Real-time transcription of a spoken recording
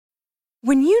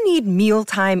When you need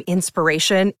mealtime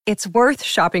inspiration, it's worth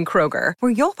shopping Kroger,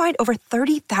 where you'll find over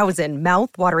 30,000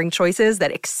 mouth-watering choices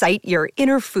that excite your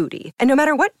inner foodie. And no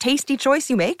matter what tasty choice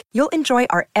you make, you'll enjoy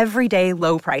our everyday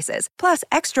low prices, plus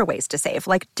extra ways to save,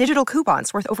 like digital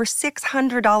coupons worth over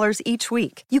 $600 each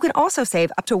week. You can also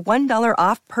save up to $1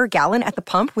 off per gallon at the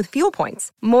pump with fuel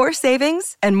points. More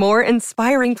savings and more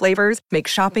inspiring flavors make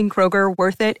shopping Kroger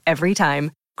worth it every time.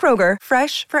 Kroger,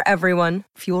 fresh for everyone.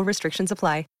 Fuel restrictions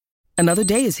apply. Another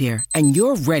day is here, and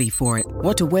you're ready for it.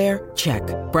 What to wear? Check.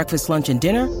 Breakfast, lunch, and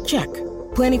dinner? Check.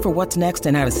 Planning for what's next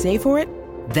and how to save for it?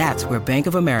 That's where Bank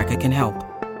of America can help.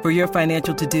 For your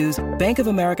financial to-dos, Bank of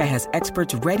America has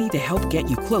experts ready to help get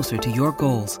you closer to your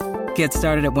goals. Get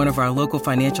started at one of our local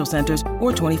financial centers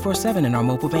or 24/7 in our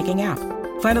mobile banking app.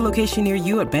 Find a location near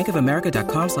you at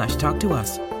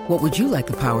bankofamerica.com/talktous. What would you like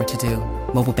the power to do?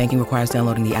 Mobile banking requires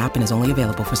downloading the app and is only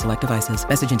available for select devices.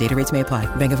 Message and data rates may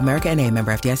apply. Bank of America N.A.,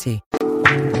 member FDIC.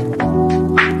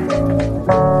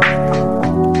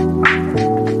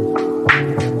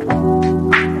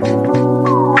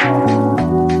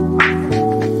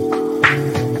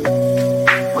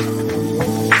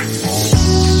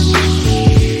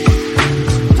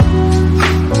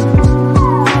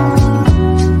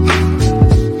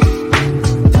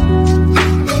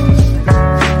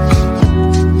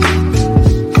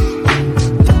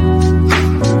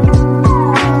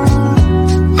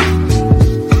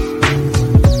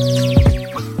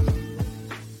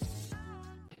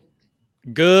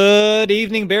 Good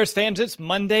evening, Bears fans. It's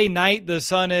Monday night. The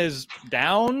sun is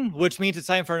down, which means it's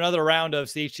time for another round of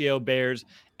CHGO Bears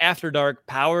After Dark,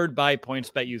 powered by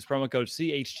PointsBet. Use promo code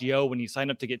CHGO when you sign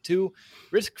up to get 2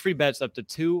 risk-free bets up to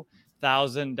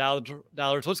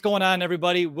 $2,000. What's going on,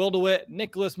 everybody? Will DeWitt,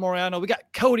 Nicholas Moriano. We got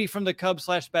Cody from the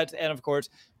Cubs/Bets, and of course,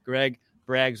 Greg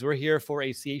Braggs. We're here for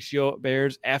a CHGO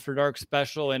Bears After Dark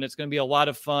special, and it's going to be a lot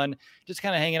of fun. Just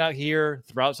kind of hanging out here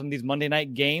throughout some of these Monday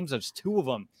night games. There's 2 of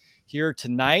them here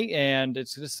tonight, and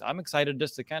I'm excited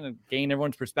just to kind of gain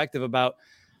everyone's perspective about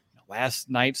last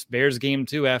night's Bears game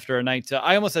too. After a night,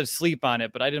 I almost had sleep on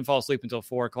it, but I didn't fall asleep until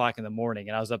 4:00 in the morning,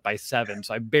 and I was up by 7,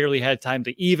 so I barely had time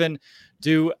to even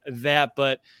do that.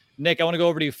 But Nick, I want to go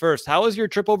over to you first. How was your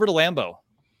trip over to Lambeau?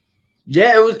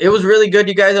 Yeah, it was really good,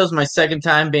 you guys. It was my second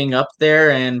time being up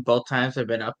there, and both times I've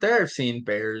been up there, I've seen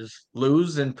Bears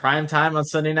lose in prime time on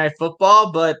Sunday Night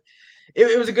Football, but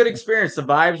it was a good experience. The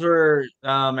vibes were,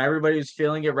 everybody was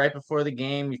feeling it right before the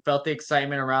game. You felt the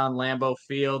excitement around Lambeau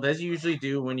Field, as you usually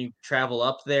do when you travel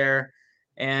up there.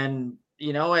 And,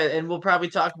 and we'll probably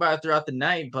talk about it throughout the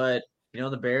night, but,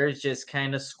 the Bears just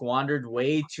kind of squandered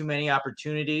way too many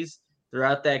opportunities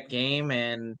throughout that game.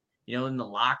 And, in the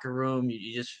locker room,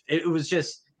 it was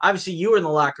just, obviously you were in the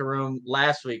locker room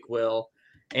last week, Will,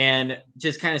 and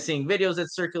just kind of seeing videos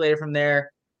that circulated from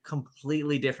there.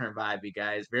 Completely different vibe, you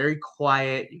guys. Very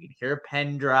quiet. You can hear a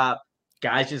pen drop.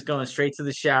 Guys just going straight to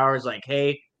the showers like,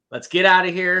 hey, let's get out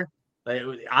of here. Like,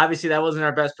 obviously, that wasn't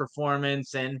our best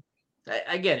performance. And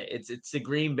I get it. It's the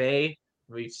Green Bay.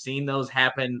 We've seen those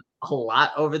happen a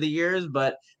lot over the years.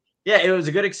 But, yeah, it was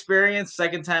a good experience.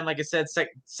 Second time, like I said,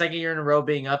 second year in a row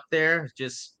being up there. You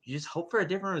just hope for a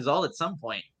different result at some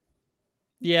point.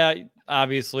 Yeah,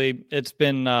 obviously, it's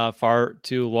been far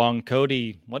too long.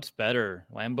 Cody, what's better,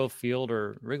 Lambeau Field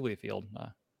or Wrigley Field?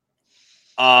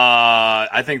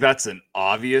 I think that's an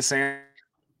obvious answer.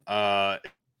 It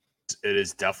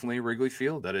is definitely Wrigley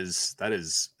Field. That is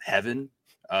heaven,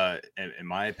 in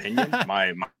my opinion.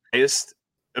 my highest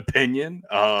opinion.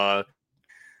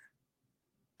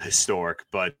 Historic,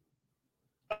 but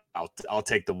I'll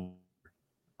take the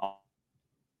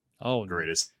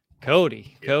greatest.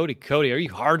 Cody, are you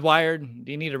hardwired?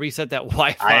 Do you need to reset that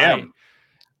Wi-Fi? I am.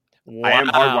 Wow. I am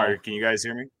hardwired. Can you guys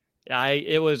hear me?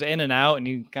 It was in and out, and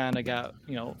you kind of got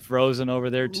frozen over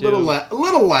there too. A little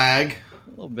lag. A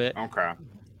little bit. Okay.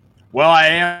 Well, I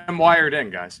am wired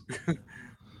in, guys.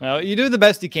 Well, you do the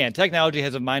best you can. Technology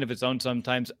has a mind of its own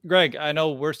sometimes. Greg, I know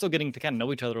we're still getting to kind of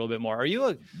know each other a little bit more. Are you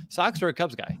a Sox or a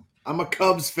Cubs guy? I'm a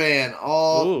Cubs fan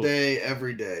all day,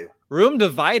 every day. Room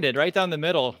divided right down the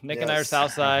middle. Nick and I are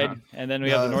south side, and then we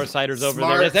have the north siders over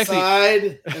there. That's actually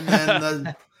side,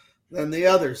 and then the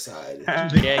other side.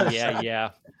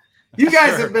 Yeah. You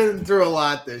guys have been through a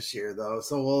lot this year, though,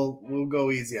 so we'll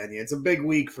go easy on you. It's a big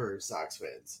week for Sox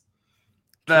fans.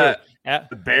 The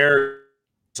Bears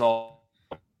all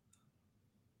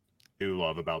do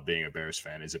love about being a Bears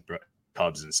fan is it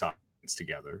Cubs and Sox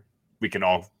together. We can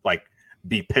all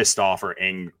be pissed off or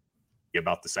angry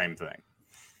about the same thing.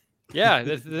 Yeah,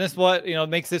 this what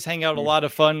makes this hangout a lot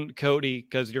of fun, Cody,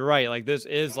 because you're right. This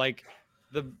is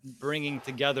the bringing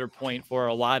together point for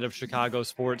a lot of Chicago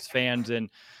sports fans. And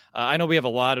I know we have a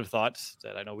lot of thoughts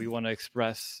that I know we want to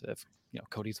express. If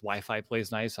Cody's Wi-Fi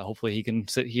plays nice, hopefully he can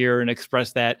sit here and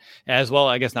express that as well.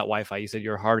 I guess not Wi-Fi. You said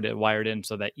you're wired in,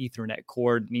 so that Ethernet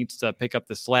cord needs to pick up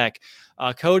the slack.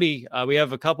 Cody, we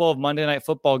have a couple of Monday Night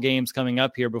Football games coming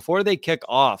up here. Before they kick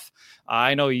off,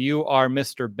 I know you are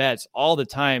Mr. Bets all the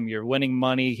time. You're winning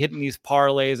money, hitting these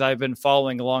parlays. I've been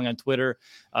following along on Twitter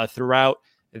throughout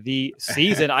the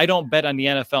season. I don't bet on the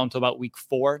NFL until about week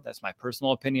 4. That's my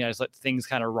personal opinion. I just let things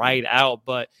kind of ride out.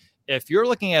 But if you're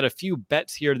looking at a few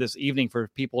bets here this evening for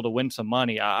people to win some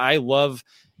money, I love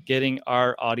getting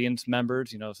our audience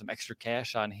members, some extra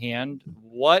cash on hand.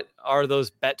 What are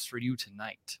those bets for you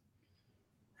tonight?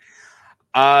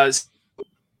 I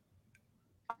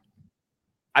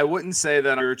wouldn't say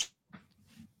that,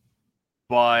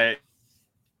 but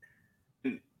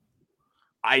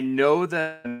I know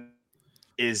that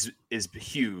is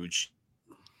huge.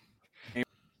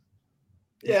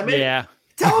 Yeah, maybe. Yeah.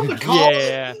 Tell him to call.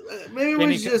 Yeah. Maybe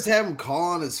we should just have him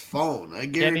call on his phone. I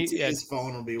guarantee his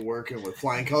phone will be working with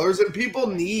flying colors. And people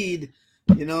need,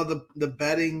 the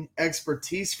betting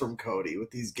expertise from Cody with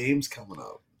these games coming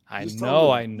up. I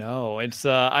know. It's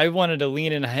I wanted to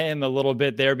lean in him a little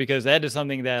bit there because that is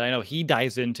something that I know he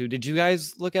dives into. Did you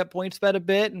guys look at PointsBet a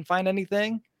bit and find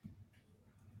anything?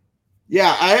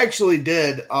 Yeah, I actually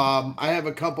did. I have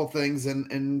a couple things,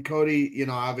 and Cody,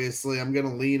 obviously I'm going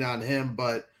to lean on him,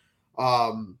 but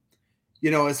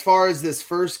as far as this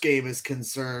first game is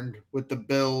concerned with the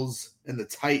Bills and the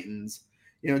Titans,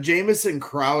 Jamison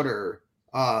Crowder,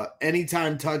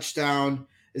 anytime touchdown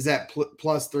is at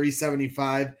plus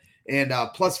 375 and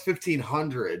plus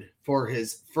 1,500 for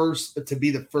his to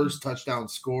be the first touchdown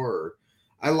scorer.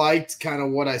 I liked kind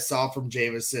of what I saw from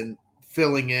Jamison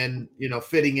fitting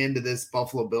into this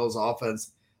Buffalo Bills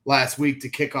offense last week to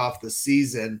kick off the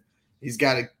season. He's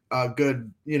got a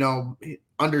good,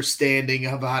 understanding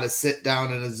of how to sit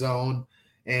down in a zone,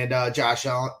 and Josh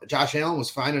Allen was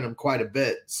finding him quite a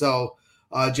bit. So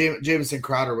Jamison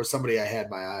Crowder was somebody I had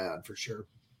my eye on for sure.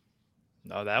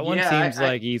 No, that one seems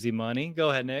like easy money. Go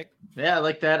ahead, Nick. Yeah, I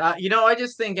like that. I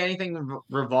just think anything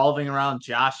revolving around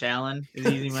Josh Allen is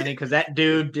easy money because that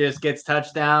dude just gets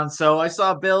touchdowns. So I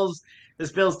saw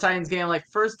this Bills Titans game, like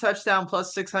first touchdown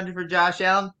plus 600 for Josh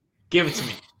Allen. Give it to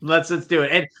me. Let's do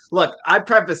it. And look, I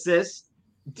preface this.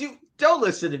 Don't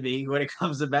listen to me when it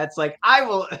comes to bets. Like I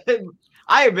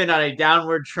have been on a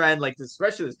downward trend, like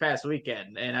especially this past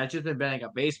weekend, and I've just been betting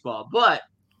on baseball. But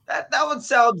that one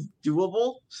sounds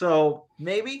doable, so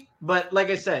maybe. But like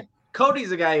I said, Cody's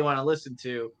the guy you want to listen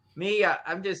to. Me,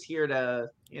 I'm just here to,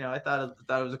 I thought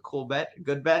it was a cool bet, a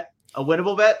good bet, a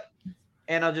winnable bet,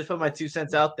 and I'll just put my 2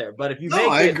 cents out there. But if you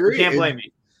you can't blame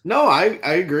me. No, I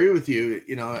agree with you.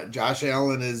 Josh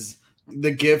Allen is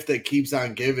the gift that keeps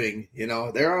on giving.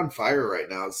 They're on fire right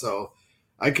now, so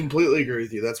I completely agree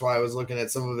with you. That's why I was looking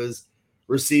at some of his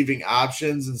receiving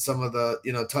options and some of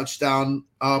the touchdown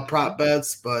prop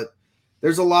bets, but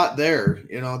there's a lot there.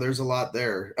 There's a lot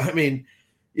there. I mean,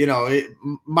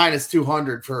 minus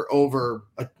 200 for over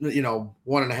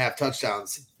 1.5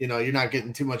 touchdowns. You're not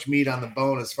getting too much meat on the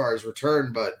bone as far as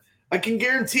return, but I can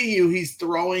guarantee you he's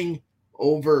throwing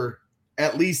over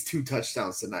at least 2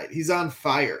 touchdowns tonight. He's on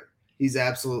fire. He's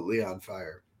absolutely on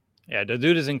fire. Yeah, the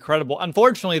dude is incredible.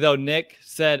 Unfortunately, though, Nick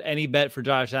said any bet for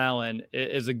Josh Allen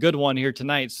is a good one here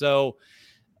tonight. So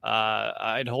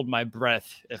I'd hold my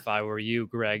breath if I were you,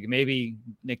 Greg. Maybe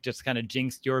Nick just kind of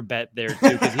jinxed your bet there,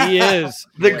 too, because he is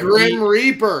the Grim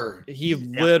Reaper. He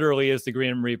literally is the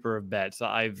Grim Reaper of bets.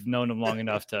 I've known him long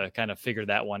enough to kind of figure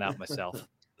that one out myself.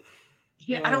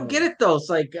 Yeah, I don't get it, though. It's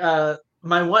like I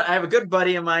have a good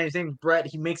buddy of mine. His name's Brett.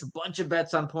 He makes a bunch of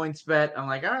bets on PointsBet. I'm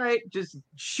like, all right, just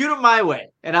shoot him my way,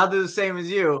 and I'll do the same as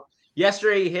you.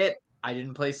 Yesterday he hit. I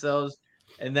didn't place those,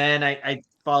 and then I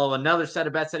follow another set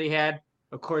of bets that he had.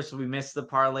 Of course, we missed the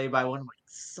parlay by one. I'm like,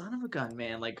 son of a gun,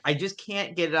 man! Like I just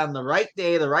can't get it on the right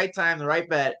day, the right time, the right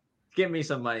bet. Give me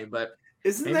some money, but.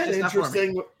 Isn't that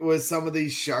interesting with some of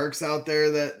these sharks out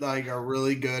there that like are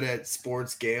really good at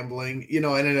sports gambling,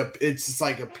 and it's just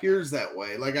like appears that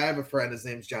way. Like I have a friend, his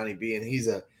name's Johnny B, and he's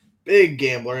a big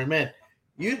gambler. And man,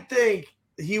 you'd think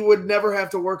he would never have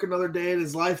to work another day in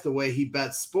his life the way he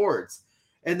bets sports.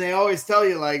 And they always tell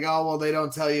you like, oh, well, they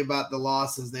don't tell you about the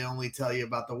losses. They only tell you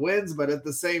about the wins. But at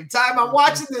the same time, I'm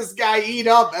watching this guy eat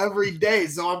up every day.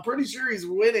 So I'm pretty sure he's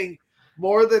winning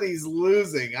more than he's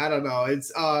losing. I don't know.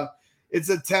 It's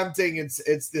a tempting.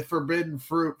 It's the forbidden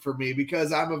fruit for me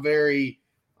because I'm a very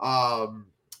hard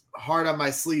on my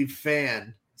sleeve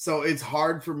fan. So it's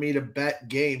hard for me to bet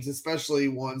games, especially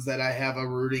ones that I have a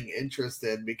rooting interest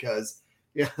in because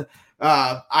Yeah.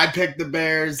 I picked the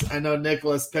Bears. I know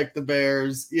Nicholas picked the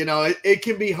Bears. It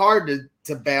can be hard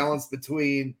to balance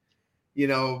between,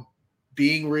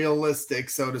 being realistic,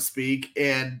 so to speak,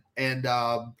 and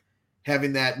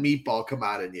having that meatball come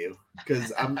out in you.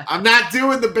 Because I'm not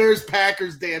doing the Bears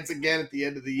Packers dance again at the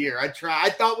end of the year. I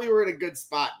thought we were in a good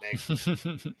spot, Nick.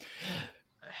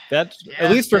 That's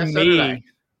at least for me.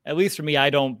 At least for me,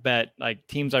 I don't bet like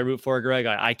teams I root for, Greg.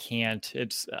 I can't.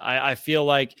 I feel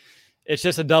like it's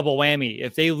just a double whammy.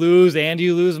 If they lose and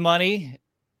you lose money,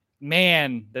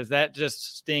 man, does that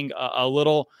just sting a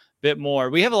little bit more.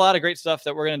 We have a lot of great stuff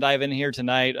that we're going to dive in here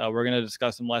tonight. We're going to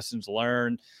discuss some lessons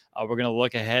learned. We're going to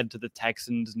look ahead to the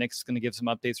Texans. Nick's going to give some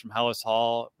updates from Hallis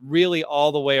Hall. Really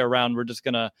all the way around, we're just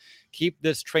going to keep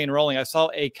this train rolling. I saw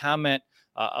a comment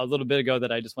a little bit ago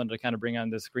that I just wanted to kind of bring on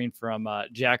the screen from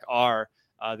Jack R.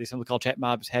 The Assembly Call Chat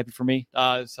Mob is happy for me.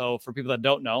 So for people that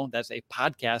don't know, that's a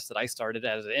podcast that I started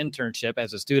as an internship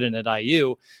as a student at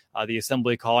IU, the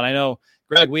Assembly Call. And I know,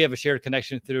 Greg, we have a shared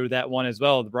connection through that one as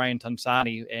well, with Brian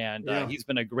Tunsani. And he's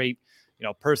been a great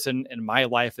person in my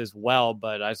life as well.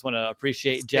 But I just want to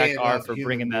appreciate Jack R for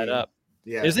bringing that up.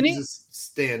 Yeah, isn't he? He's a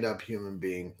stand-up human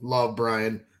being. Love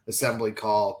Brian, Assembly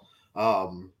Call.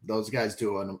 Those guys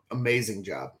do an amazing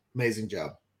job. Amazing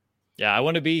job. Yeah, I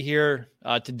want to be here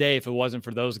today if it wasn't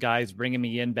for those guys bringing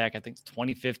me in back, I think,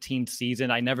 2015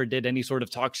 season. I never did any sort of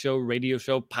talk show, radio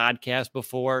show, podcast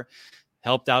before.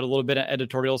 Helped out a little bit on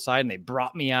editorial side, and they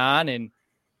brought me on, and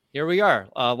here we are.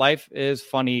 Life is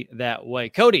funny that way.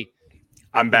 Cody,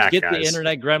 I'm back, get guys. The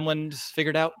internet gremlins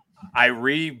figured out? I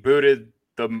rebooted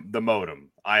the modem.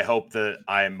 I hope that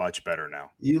I am much better now.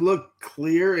 You look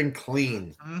clear and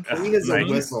clean. Clean as a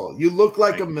whistle. You look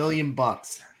like $1 million.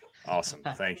 Awesome.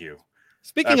 Thank you.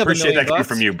 Speaking I of appreciate that coming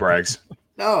from you, Braggs.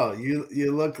 No, you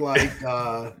look like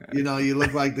you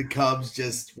look like the Cubs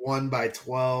just won by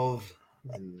 12.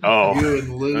 You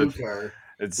and Luke are.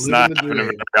 It's not happening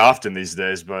very often these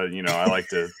days, but I like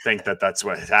to think that that's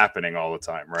what's happening all the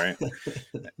time, right?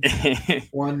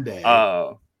 One day.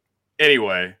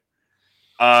 Anyway,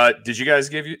 did you guys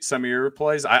give you some of your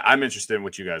plays? I'm interested in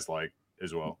what you guys like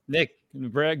as well. Nick,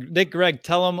 Greg,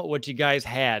 tell them what you guys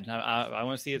had. I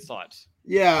want to see his thoughts.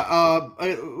 Yeah,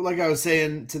 like I was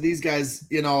saying to these guys,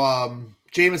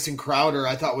 Jamison Crowder,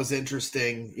 I thought was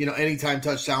interesting. Anytime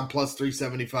touchdown plus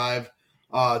 375.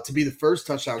 To be the first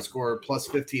touchdown scorer plus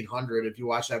 1,500. If you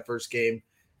watch that first game,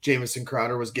 Jamison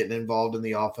Crowder was getting involved in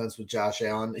the offense with Josh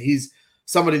Allen. He's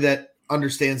somebody that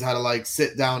understands how to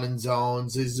sit down in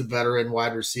zones. He's a veteran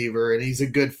wide receiver, and he's a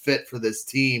good fit for this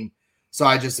team. So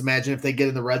I just imagine if they get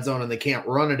in the red zone and they can't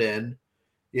run it in,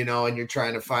 and you're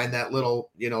trying to find that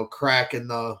little, crack in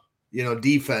the,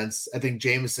 defense, I think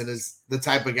Jamison is the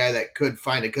type of guy that could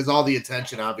find it, because all the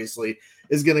attention obviously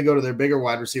is going to go to their bigger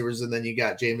wide receivers, and then you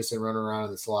got Jamison running around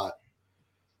in the slot.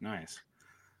 Nice.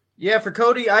 Yeah, for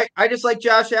Cody, I just like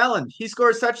Josh Allen. He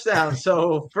scores touchdowns,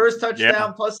 so first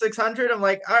touchdown plus 600. I'm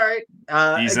like, all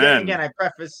right. He's again,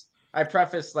 I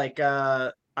preface like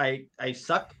I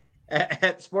suck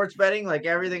at sports betting. Like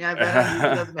everything I bet on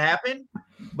usually doesn't happen,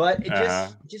 but it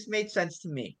just made sense to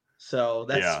me. So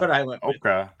that's what I went with.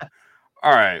 Okay.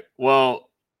 All right. Well,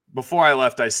 before I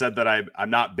left, I said that I'm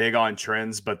not big on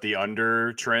trends, but the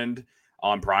under trend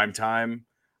on primetime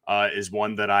is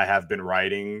one that I have been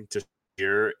writing to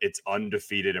hear. It's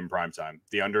undefeated in primetime.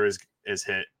 The under is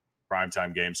hit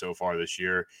primetime game so far this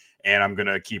year, and I'm going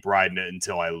to keep riding it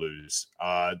until I lose.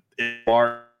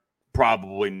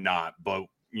 Probably not, but,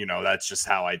 that's just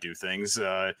how I do things.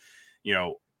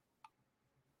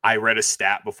 I read a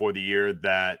stat before the year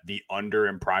that the under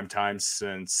in primetime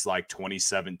since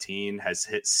 2017 has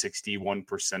hit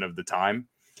 61% of the time.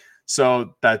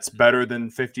 So that's better than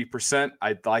 50%.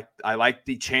 I like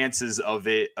the chances of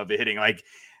it hitting.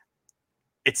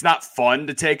 It's not fun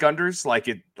to take unders.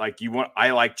 I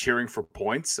like cheering for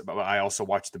points, but I also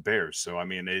watch the Bears. So I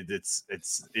mean, it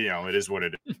is what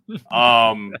it is.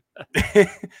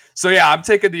 So yeah, I'm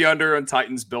taking the under on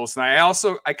Titans Bills tonight.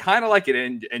 I kind of like it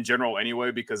in general anyway,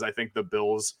 because I think the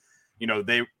Bills,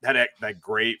 they had that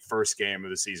great first game of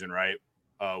the season, right?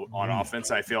 On offense.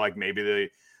 I feel like maybe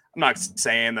I'm not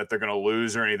saying that they're going to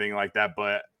lose or anything like that,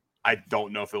 but I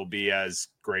don't know if it'll be as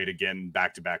great again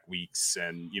back-to-back weeks,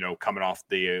 and coming off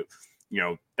the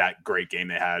that great game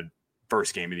they had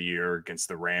first game of the year against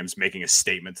the Rams, making a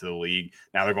statement to the league.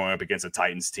 Now they're going up against a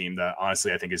Titans team that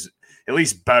honestly I think is at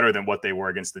least better than what they were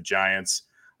against the Giants.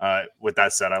 With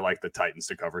that said, I like the Titans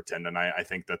to cover 10 tonight. I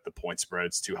think that the point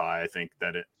spread's too high. I think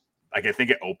that I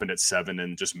think it opened at 7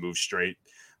 and just moved straight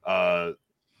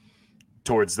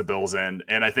towards the Bills end.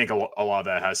 And I think a lot of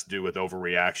that has to do with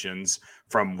overreactions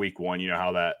from week one. You know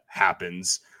how that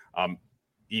happens.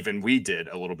 even we did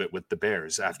a little bit with the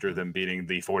Bears after them beating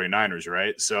the 49ers,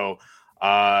 right? So,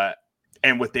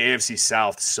 and with the AFC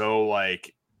South so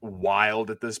like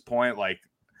wild at this point, like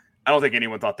I don't think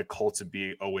anyone thought the Colts would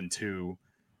be 0-2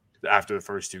 after the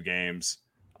first two games.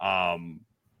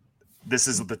 This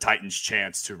is the Titans'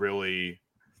 chance to really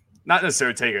not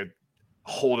necessarily take a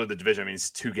hold of the division. I mean, it's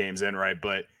 2 games in, right?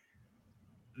 But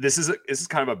this is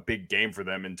kind of a big game for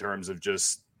them in terms of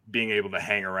just being able to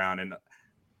hang around. And,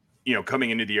 you know, coming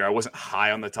into the year, I wasn't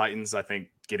high on the Titans. I think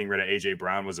getting rid of A.J.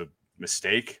 Brown was a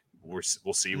mistake.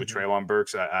 We'll see with Treylon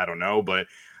Burks. I don't know. But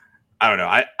I don't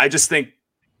know. I just think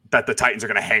that the Titans are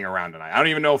going to hang around tonight. I don't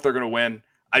even know if they're going to win.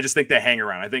 I just think they hang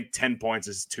around. I think 10 points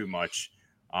is too much.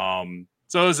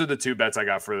 So those are the 2 bets I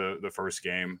got for the first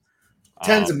game.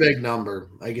 10's a big number.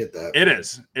 I get that. It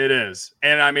is.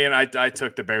 And I mean, I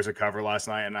took the Bears to cover last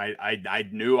night, and I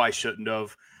knew I shouldn't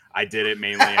have. I did it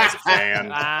mainly as a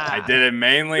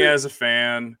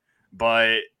fan.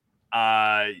 But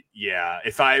yeah,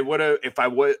 if I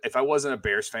wasn't a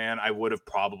Bears fan, I would have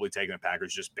probably taken the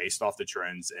Packers just based off the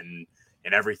trends and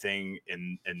everything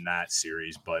in that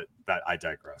series. But that I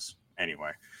digress.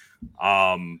 Anyway,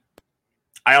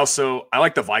 I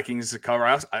like the Vikings to cover.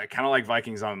 I kind of like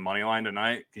Vikings on the money line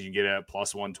tonight because you can get it at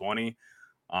plus 120.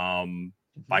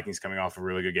 Vikings coming off a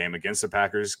really good game against the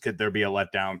Packers. Could there be a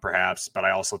letdown? Perhaps. But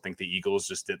I also think the Eagles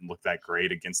just didn't look that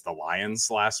great against the Lions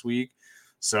last week.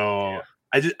 So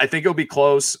yeah. I think it'll be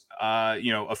close.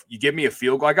 If you give me a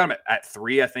field goal, I got them at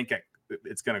 3. I think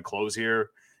it's going to close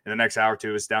here in the next hour or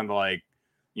two. It's down to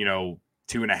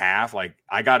 2.5. Like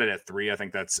I got it at 3. I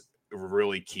think that's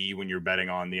really key when you're betting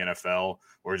on the NFL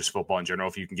or just football in general.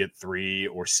 If you can get 3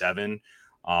 or 7,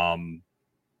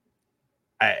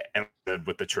 and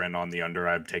with the trend on the under,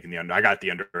 I'm taking the under. I got the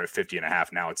under at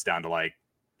 50.5. Now it's down to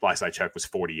last I checked was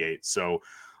 48. So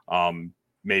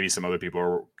maybe some other people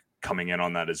are coming in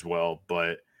on that as well.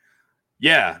 But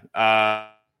yeah, as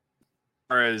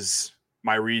far as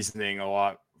my reasoning a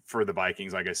lot for the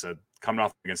Vikings, like I said, coming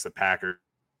off against the Packers,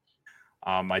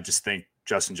 I just think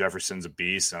Justin Jefferson's a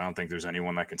beast. I don't think there's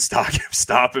anyone that can stop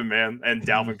him, man. And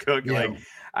Dalvin Cook,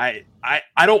 I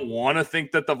don't want to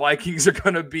think that the Vikings are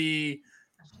going to be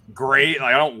great.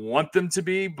 Like I don't want them to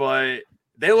be, but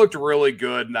they looked really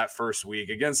good in that first week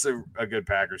against a good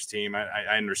Packers team.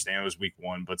 I understand it was week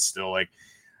 1, but still, like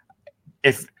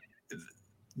if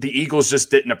the Eagles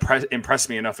just didn't impress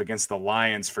me enough against the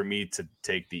Lions for me to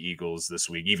take the Eagles this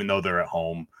week, even though they're at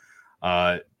home.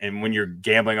 And when you're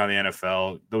gambling on the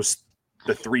NFL,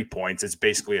 the 3 points, it's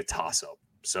basically a toss-up.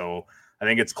 So I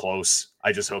think it's close.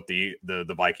 I just hope the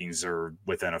Vikings are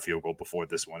within a field goal before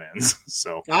this one ends.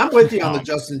 So I'm with you on the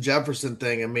Justin Jefferson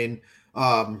thing. I mean,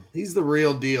 he's the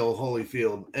real deal,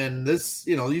 Holyfield. And this,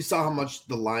 you saw how much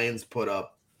the Lions put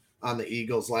up on the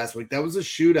Eagles last week. That was a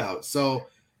shootout. So,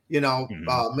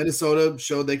 Minnesota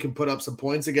showed they can put up some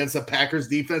points against a Packers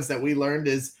defense that we learned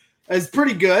is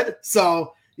pretty good.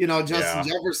 So, Justin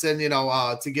Jefferson,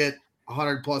 to get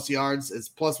 100 plus yards is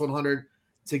plus 100,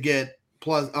 to get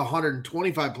plus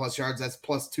 125 plus yards, that's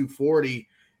plus 240,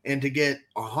 and to get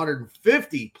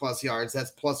 150 plus yards,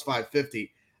 that's plus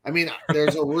 550. I mean,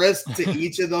 there's a risk to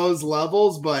each of those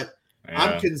levels, but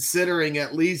I'm considering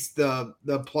at least the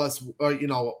plus,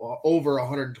 over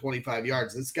 125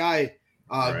 yards. This guy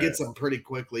gets them pretty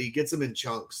quickly. He gets them in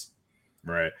chunks.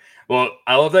 Right. Well,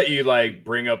 I love that you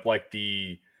bring up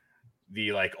the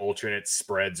alternate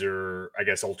spreads, or I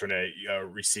guess alternate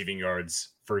receiving yards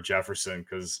for Jefferson,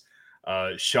 because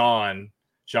Sean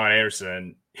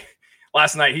Anderson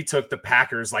last night, he took the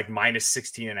Packers minus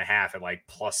 16.5 at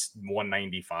plus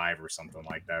 195 or something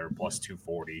like that, or plus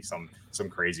 240, some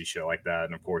crazy shit like that.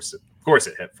 And of course it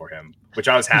hit for him, which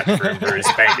I was happy for him for his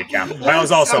bank account. But I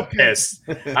was also pissed.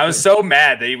 I was so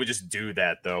mad that he would just do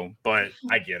that though. But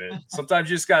I get it. Sometimes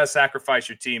you just gotta sacrifice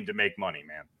your team to make money,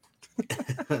 man.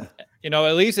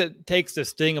 At least it takes the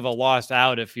sting of a loss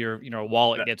out if your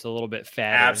wallet gets a little bit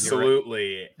fatter.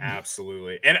 Absolutely.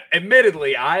 And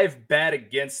admittedly, I've bet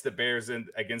against the Bears and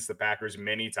against the Packers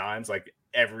many times,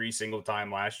 every single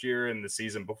time last year and the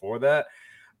season before that.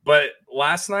 But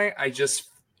last night I just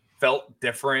felt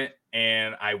different,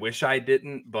 and I wish I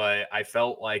didn't, but I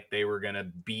felt like they were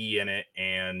gonna be in it.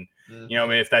 And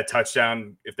if that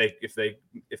touchdown, if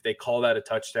they call that a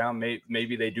touchdown,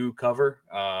 maybe they do cover.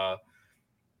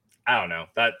 I don't know.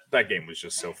 That game was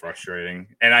just so frustrating.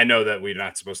 And I know that we're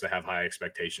not supposed to have high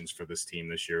expectations for this team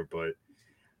this year, but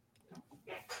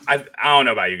I don't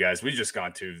know about you guys. We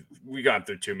gone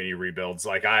through too many rebuilds.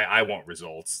 Like I want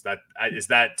results. Is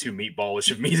that too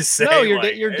meatballish of me to say? No,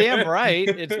 like, you're damn right.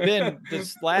 It's been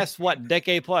this last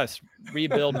decade plus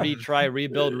rebuild, retry,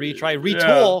 rebuild, retry,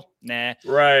 retool. Yeah.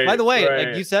 Nah. Right. By the way, right.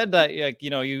 like you said that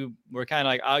you were kind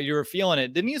of like you were feeling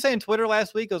it. Didn't you say on Twitter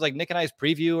last week it was like Nick and I's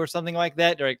preview or something like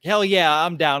that? They're like, hell yeah,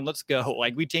 I'm down. Let's go.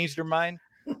 Like we changed your mind.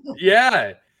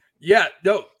 Yeah. Yeah,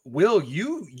 no, Will,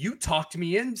 you talked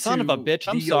me into son of a bitch.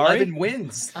 I'm the sorry. 11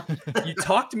 wins. You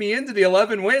talked me into the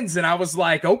 11 wins, and I was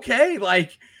like, okay,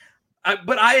 like,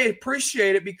 but I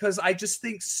appreciate it because I just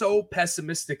think so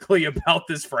pessimistically about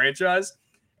this franchise.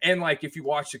 And like, if you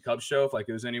watch the Cubs show, if like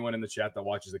there's anyone in the chat that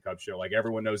watches the Cubs show, like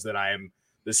everyone knows that I am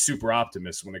the super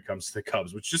optimist when it comes to the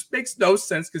Cubs, which just makes no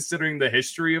sense considering the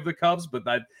history of the Cubs. But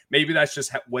maybe that's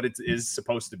just what it is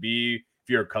supposed to be.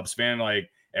 If you're a Cubs fan, like.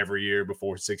 Every year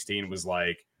before 16 was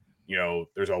like,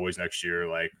 there's always next year,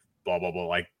 like blah, blah, blah,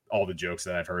 like all the jokes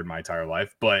that I've heard my entire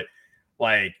life. But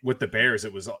like with the Bears,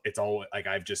 it's all like,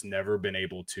 I've just never been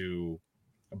able to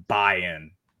buy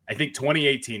in. I think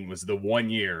 2018 was the one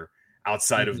year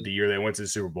outside of the year they went to the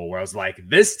Super Bowl where I was like,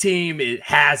 this team, it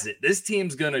has it. This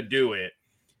team's going to do it.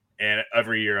 And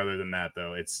every year other than that,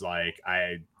 though, it's like,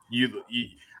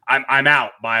 I'm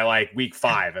out by like week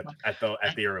 5 at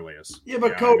the earliest. Yeah,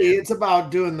 but Cody, it's about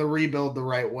doing the rebuild the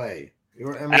right way.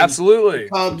 Absolutely.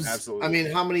 Cubs, Absolutely. I mean,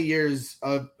 how many years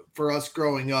for us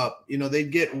growing up,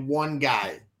 they'd get one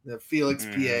guy, the Felix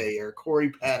PA or Corey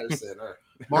Patterson or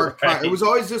Mark Pryor. It was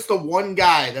always just the one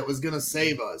guy that was going to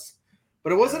save us.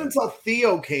 But it wasn't until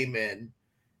Theo came in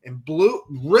and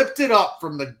ripped it up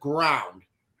from the ground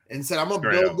and said, I'm going to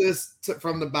build this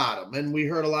from the bottom. And we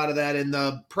heard a lot of that in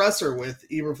the presser with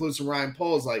Eberflus and Ryan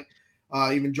Poles, like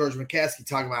even George McCaskey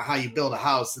talking about how you build a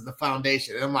house and the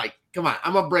foundation. And I'm like, come on,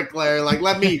 I'm a bricklayer. Like,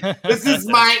 this is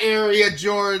my area,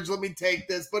 George. Let me take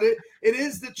this. But it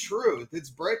is the truth. It's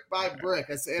brick by brick.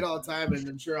 I say it all the time, and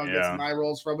I'm sure I'll get some eye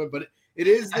rolls from it. But it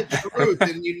is the truth.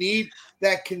 And you need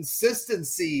that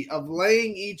consistency of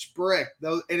laying each brick.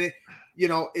 And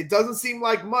it doesn't seem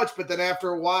like much, but then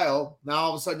after a while, now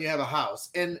all of a sudden you have a house.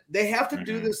 And they have to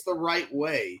do this the right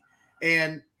way.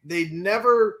 And they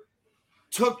never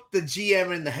took the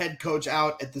GM and the head coach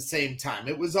out at the same time.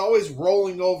 It was always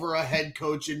rolling over a head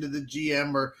coach into the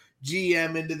GM or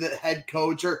GM into the head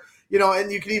coach or,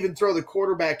 and you can even throw the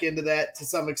quarterback into that to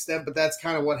some extent, but that's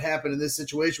kind of what happened in this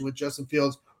situation with Justin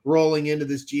Fields rolling into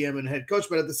this GM and head coach.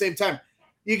 But at the same time,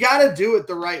 you got to do it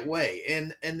the right way.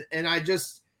 And I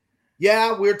just,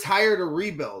 we're tired of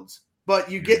rebuilds, but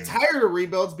you get tired of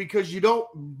rebuilds because you don't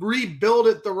rebuild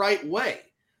it the right way.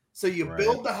 So you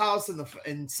build the house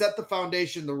and set the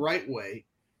foundation the right way,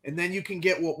 and then you can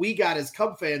get what we got as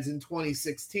Cub fans in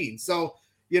 2016. So,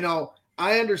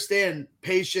 I understand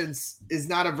patience is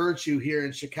not a virtue here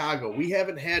in Chicago. We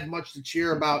haven't had much to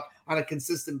cheer about on a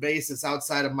consistent basis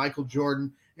outside of Michael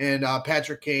Jordan and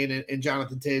Patrick Kane and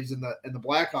Jonathan Taves and the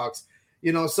Blackhawks.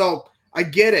 So I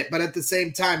get it, but at the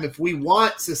same time, if we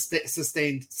want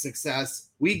sustained success,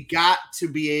 we got to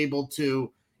be able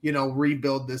to,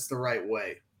 rebuild this the right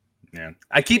way. Yeah,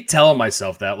 I keep telling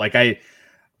myself that.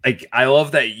 I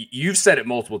love that you've said it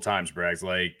multiple times, Braggs.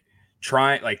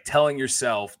 Telling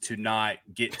yourself to not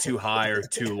get too high or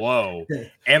too low.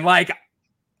 And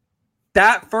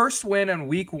that first win on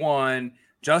week 1,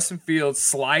 Justin Fields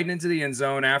sliding into the end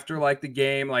zone after the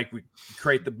game, we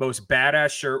create the most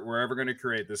badass shirt we're ever going to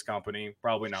create this company.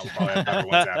 Probably not. We'll probably have better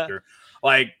ones after.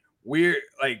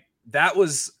 That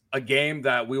was a game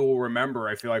that we will remember,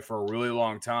 I feel like, for a really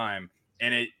long time.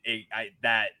 And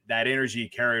that energy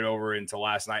carried over into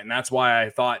last night. And that's why I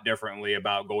thought differently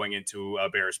about going into a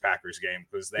Bears-Packers game,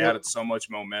 because they had so much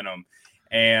momentum.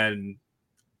 And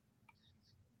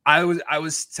I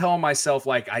was telling myself,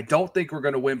 I don't think we're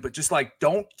going to win, but just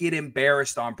don't get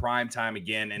embarrassed on primetime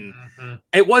again. And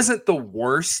it wasn't the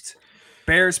worst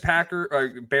Bears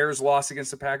loss against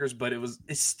the Packers, but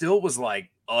it still was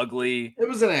ugly. It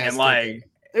was an ass kicking.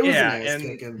 It was an ass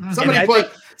kicking.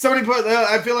 Somebody put.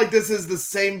 I feel like this is the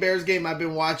same Bears game I've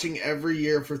been watching every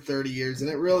year for 30 years,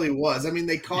 and it really was. I mean,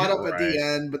 they caught up at the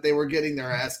end, but they were getting their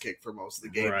ass kicked for most of the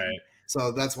game. Right.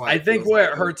 So that's why I think what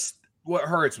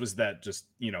hurts was that just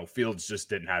Fields just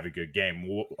didn't have a good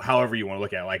game. However you want to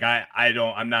look at it.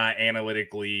 I'm not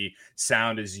analytically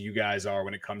sound as you guys are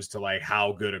when it comes to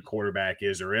how good a quarterback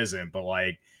is or isn't, but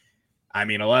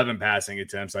 11 passing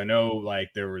attempts. I know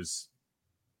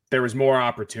there was more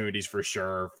opportunities for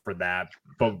sure for that,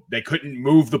 but they couldn't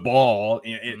move the ball,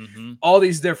 all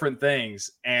these different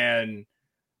things. And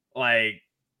I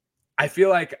feel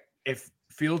like if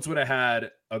Fields would have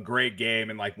had a great game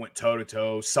and like went toe to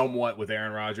toe somewhat with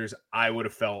Aaron Rodgers, I would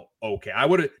have felt okay.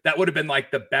 That would have been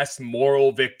like the best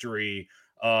moral victory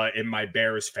in my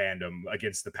Bears fandom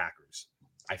against the Packers.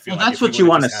 I feel like that's what you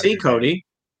want to see, Cody. Game.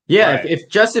 Yeah, right. if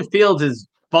Justin Fields is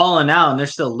falling out and they're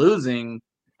still losing,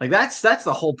 like that's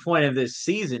the whole point of this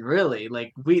season, really.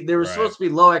 Like there was supposed to be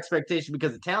low expectation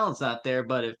because the talent's not there,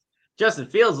 but if Justin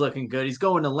Fields looking good, he's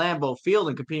going to Lambeau Field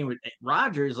and competing with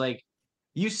Rodgers, like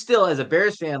you still as a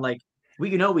Bears fan, like we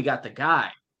got the guy.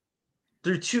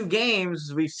 Through 2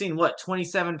 games, we've seen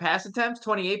 28 pass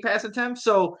attempts.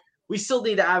 So we still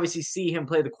need to obviously see him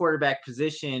play the quarterback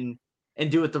position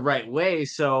and do it the right way.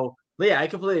 So yeah, I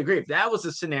completely agree. If that was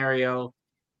a scenario,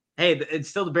 hey, it's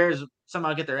still the Bears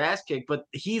somehow get their ass kicked, but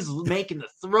he's making the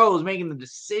throws, making the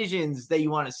decisions that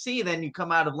you want to see. Then you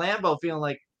come out of Lambeau feeling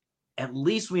like at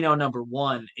least we know number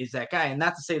one is that guy. And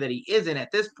not to say that he isn't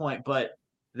at this point, but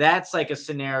that's like a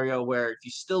scenario where if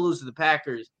you still lose to the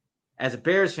Packers, as a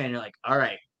Bears fan, you're like, all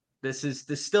right,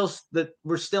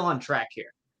 we're still on track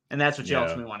here. And that's what you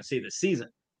ultimately want to see this season.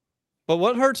 But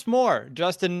what hurts more,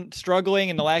 Justin struggling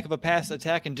and the lack of a pass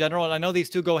attack in general? And I know these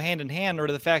two go hand in hand, or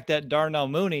the fact that Darnell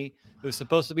Mooney, who's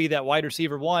supposed to be that wide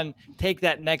receiver one, take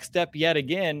that next step yet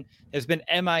again, has been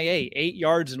MIA, 8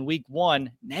 yards in week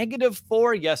 1,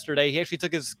 -4 yesterday. He actually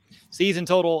took his season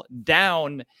total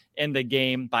down in the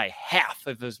game by half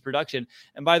of his production.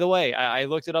 And by the way, I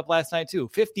looked it up last night too.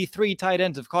 53 tight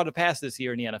ends have caught a pass this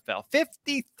year in the NFL.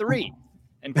 53.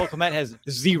 And Cole Kmet has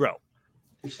 0.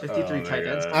 53 tight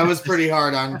ends. I was pretty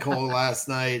hard on Cole last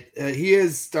night. He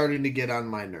is starting to get on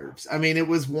my nerves. I mean, it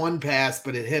was one pass,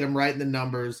 but it hit him right in the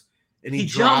numbers, and he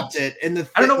dropped it. And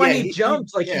I don't know why he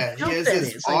jumped. He has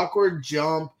this awkward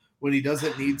jump when he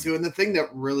doesn't need to. And the thing that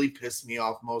really pissed me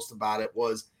off most about it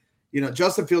was,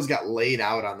 Justin Fields got laid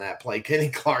out on that play. Kenny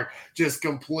Clark just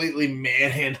completely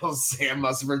manhandles Sam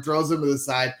Musselman, throws him to the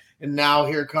side, and now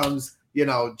here comes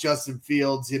Justin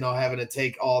Fields, having to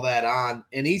take all that on,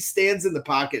 and he stands in the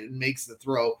pocket and makes the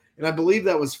throw. And I believe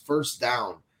that was first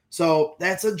down. So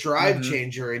that's a drive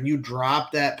changer, and you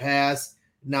drop that pass.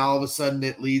 Now all of a sudden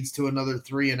it leads to another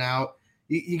 3 and out.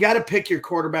 You got to pick your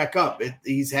quarterback up.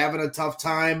 He's having a tough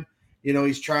time.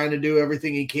 He's trying to do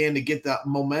everything he can to get the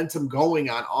momentum going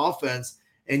on offense,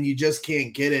 and you just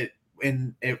can't get it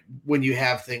when you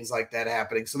have things like that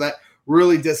happening. So that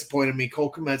really disappointed me.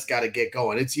 Cole Kmet's got to get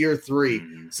going. It's year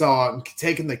 3. So I'm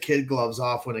taking the kid gloves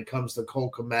off when it comes to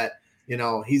Cole Kmet.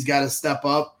 He's got to step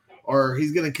up, or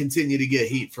he's going to continue to get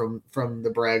heat from the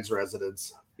Braggs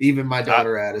residents, even my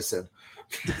daughter Addison.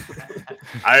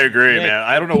 I agree, man.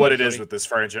 I don't know what it is with this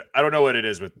franchise. I don't know what it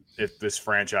is with this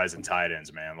franchise and tight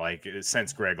ends, man. Like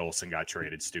since Greg Olsen got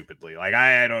traded stupidly, like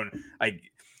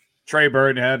Trey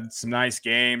Burton had some nice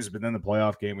games, but then the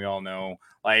playoff game we all know.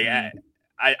 Like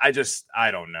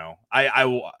I don't know.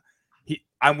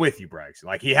 I'm with you, Braggs.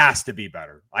 Like he has to be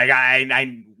better. Like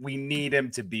we need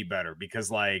him to be better because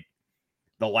like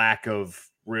the lack of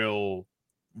real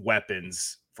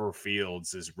weapons for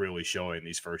Fields is really showing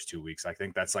these first 2 weeks. I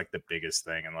think that's like the biggest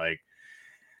thing. And like,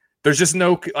 there's just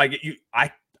no, like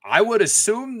I would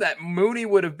assume that Mooney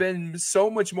would have been so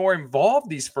much more involved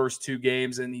these first 2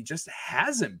 games, and he just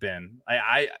hasn't been.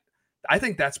 I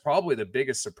think that's probably the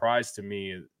biggest surprise to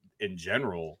me in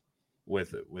general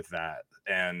with that.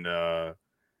 And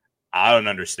I don't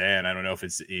understand. I don't know if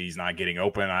he's not getting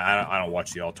open. I don't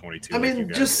watch the all 22. I mean,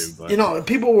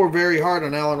 people were very hard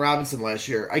on Allen Robinson last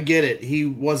year. I get it. He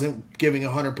wasn't giving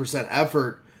 100%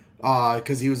 effort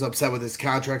because he was upset with his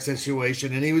contract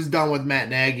situation, and he was done with Matt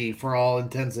Nagy for all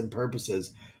intents and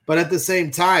purposes. But at the same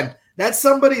time, that's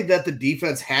somebody that the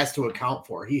defense has to account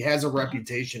for. He has a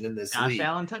reputation in this league. Josh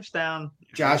Allen touchdown.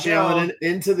 Josh Allen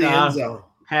into the end zone.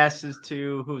 Passes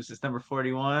to who's this, number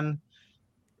 41?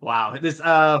 Wow, this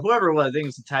whoever it was, I think it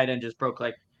was the tight end, just broke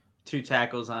like 2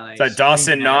 tackles on a. Is that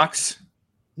Dawson Knox?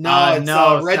 No,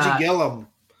 it's Reggie Gillum.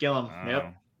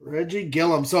 Yep. Reggie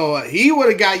Gillum. So he would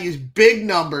have got you big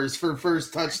numbers for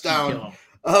first touchdown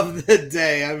of the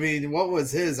day. I mean, what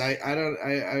was his? I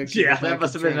that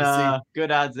must have been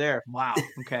good odds there. Wow.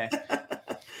 Okay.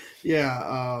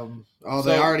 Yeah.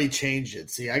 They already changed it.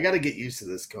 See, I got to get used to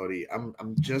this, Cody.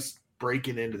 I'm just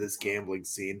breaking into this gambling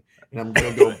scene, and I'm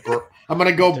gonna go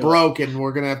broke, and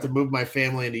we're gonna have to move my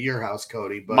family into your house,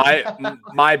 Cody. But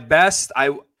my best,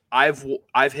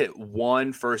 I've hit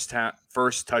one first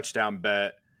touchdown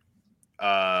bet.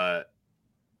 Well,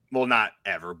 not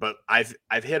ever, but I've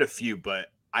hit a few. But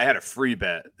I had a free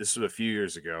bet. This was a few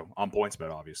years ago on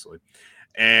PointsBet, obviously,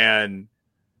 and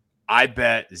I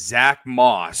bet Zach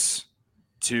Moss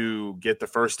to get the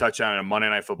first touchdown in a Monday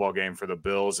Night Football game for the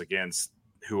Bills against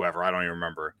whoever, I don't even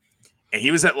remember. And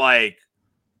he was at like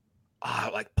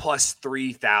like plus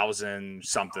 3,000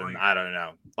 something. I don't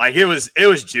know. Like it was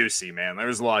juicy, man. There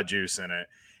was a lot of juice in it.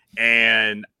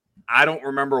 And I don't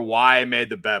remember why I made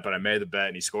the bet, but I made the bet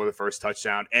and he scored the first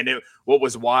touchdown. And what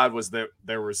was wild was that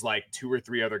there was like 2 or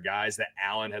 3 other guys that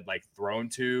Allen had like thrown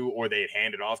to, or they had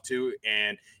handed off to.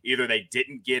 And either they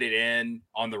didn't get it in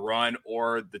on the run,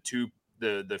 or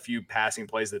the few passing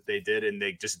plays that they did, and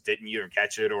they just didn't either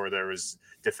catch it, or there was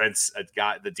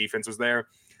the defense was there.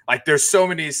 Like there's so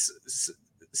many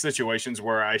situations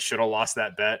where I should have lost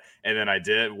that bet, and then I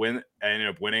did win. I ended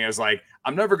up winning. I was like,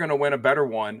 I'm never going to win a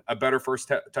better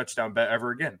first touchdown bet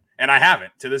ever again. And I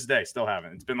haven't to this day, still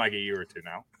haven't. It's been like a year or two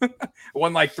now. I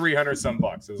won like 300 some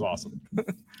bucks. It was awesome.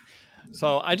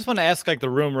 So I just want to ask like the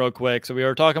room real quick. So we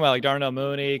were talking about like Darnell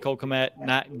Mooney, Cole Kmet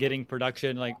not getting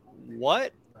production. Like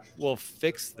what will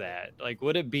fix that? Like,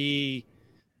 would it be,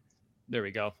 there we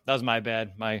go. That was my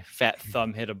bad. My fat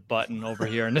thumb hit a button over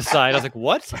here on the side. I was like,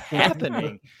 what's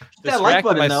happening? That like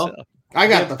button though. I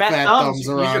got the fat thumbs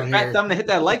around use your here. fat thumb to hit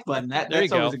that like button.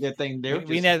 That's always a good thing to do.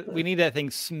 We need that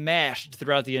thing smashed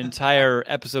throughout the entire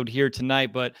episode here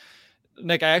tonight. But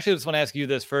Nick, I actually just want to ask you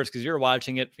this first, because you're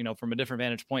watching it, from a different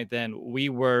vantage point than we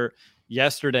were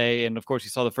yesterday. And of course you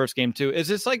saw the first game too. Is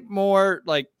this like more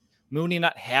like Mooney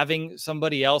not having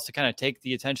somebody else to kind of take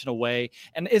the attention away?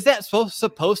 And is that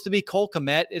supposed to be Cole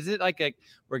Kmet? Is it like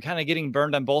we're kind of getting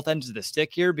burned on both ends of the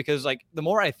stick here? Because like the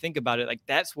more I think about it, like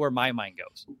that's where my mind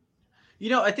goes.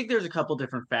 I think there's a couple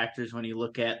different factors when you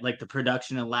look at like the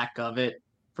production and lack of it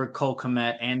for Cole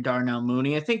Kmet and Darnell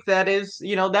Mooney. I think that is,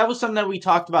 that was something that we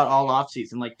talked about all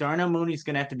offseason. Like Darnell Mooney's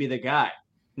going to have to be the guy.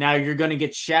 Now you're going to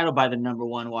get shadowed by the number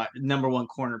one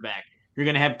cornerback. You're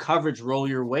going to have coverage roll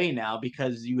your way now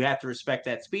because you have to respect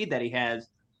that speed that he has.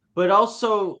 But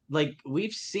also, like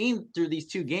we've seen through these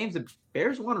 2 games, the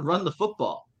Bears want to run the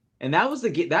football. And that was the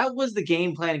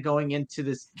game plan going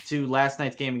into last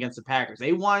night's game against the Packers.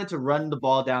 They wanted to run the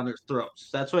ball down their throats.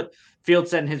 That's what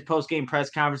Fields said in his post-game press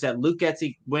conference, that Luke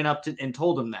Getsy went up to and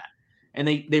told him that. And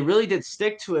they really did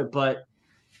stick to it, but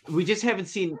we just haven't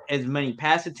seen as many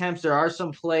pass attempts. There are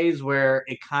some plays where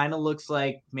it kind of looks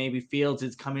like maybe Fields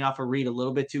is coming off a read a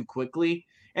little bit too quickly.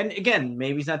 And again,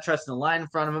 maybe he's not trusting the line in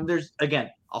front of him. There's, again,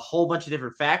 a whole bunch of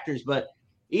different factors, but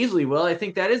easily, Will, I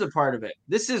think that is a part of it.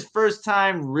 This is first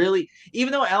time really,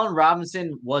 even though Allen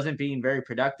Robinson wasn't being very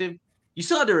productive, you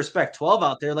still had to respect 12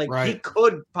 out there. Like He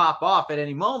could pop off at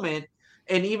any moment.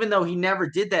 And even though he never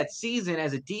did that season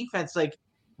as a defense, like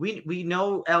we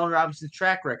know Allen Robinson's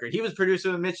track record. He was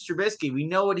producing with Mitch Trubisky. We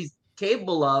know what he's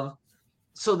capable of.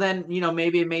 So then,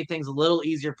 maybe it made things a little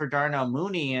easier for Darnell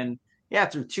Mooney. And yeah,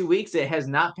 through 2 weeks, it has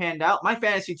not panned out. My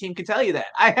fantasy team can tell you that.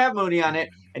 I have Mooney on it.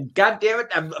 And God damn it,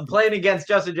 I'm playing against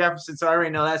Justin Jefferson, so I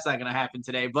already know that's not going to happen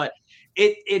today. But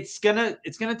it's gonna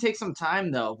take some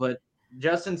time, though. But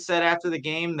Justin said after the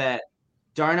game that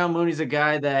Darnell Mooney's a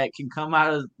guy that can come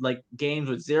out of like games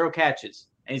with 0 catches,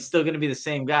 and he's still going to be the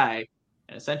same guy.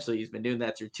 And essentially, he's been doing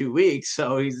that through 2 weeks,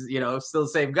 so he's still the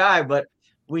same guy. But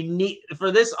we need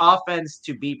for this offense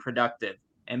to be productive.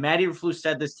 And Matt Eberflus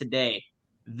said this today.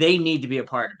 They need to be a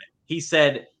part of it. He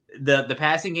said the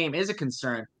passing game is a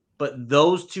concern, but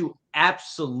those 2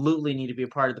 absolutely need to be a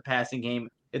part of the passing game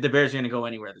if the Bears are going to go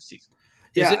anywhere this season.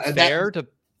 Is it fair to?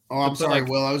 Oh, I'm sorry,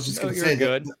 Will. I was just going to say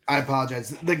good. I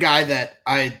apologize. The guy that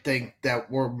I think that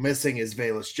we're missing is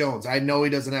Velus Jones. I know he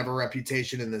doesn't have a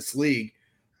reputation in this league,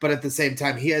 but at the same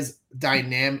time, he has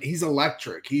dynamic. He's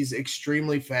electric. He's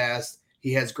extremely fast.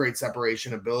 He has great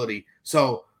separation ability.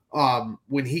 So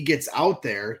when he gets out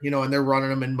there, and they're running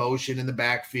him in motion in the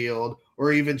backfield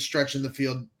or even stretching the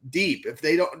field deep,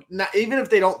 even if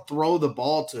they don't throw the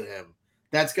ball to him,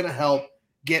 that's going to help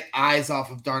get eyes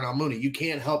off of Darnell Mooney. You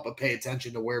can't help but pay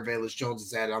attention to where Velus Jones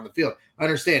is at on the field. I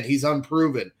understand he's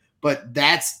unproven, but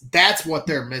that's what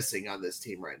they're missing on this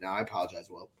team right now. I apologize,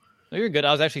 Will. No, you're good.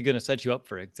 I was actually going to set you up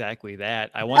for exactly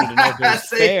that. I wanted to know if it was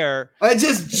fair. I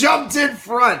just jumped in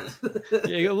front.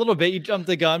 Yeah, a little bit. You jumped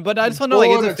the gun, but I just want to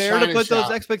know, is it fair to put those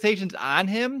expectations on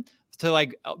him to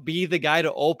like be the guy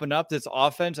to open up this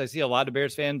offense? I see a lot of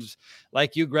Bears fans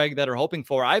like you, Greg, that are hoping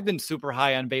for. I've been super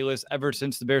high on Velus ever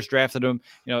since the Bears drafted him.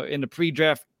 In the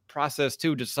pre-draft process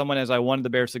too, just someone as I wanted the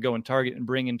Bears to go and target and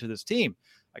bring into this team.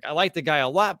 Like I like the guy a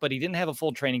lot, but he didn't have a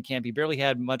full training camp. He barely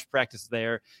had much practice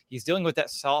there. He's dealing with that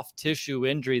soft tissue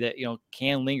injury that,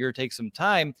 can linger, take some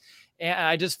time. And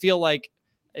I just feel like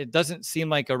it doesn't seem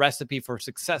like a recipe for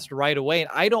success right away. And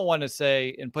I don't want to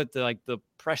say and put the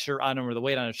pressure on him or the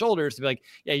weight on his shoulders to be like,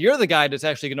 yeah, you're the guy that's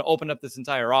actually going to open up this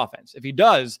entire offense. If he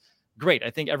does, great. I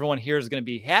think everyone here is going to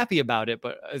be happy about it,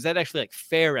 but is that actually like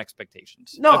fair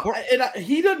expectations? No,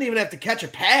 he doesn't even have to catch a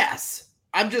pass.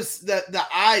 I'm just the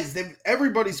eyes.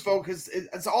 Everybody's focused.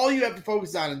 It's all you have to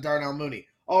focus on in Darnell Mooney.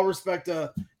 All respect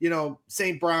to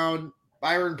St. Brown,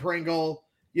 Byron Pringle.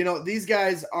 These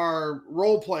guys are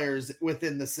role players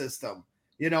within the system.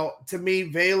 To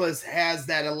me, Velus has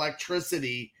that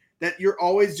electricity that you're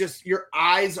always your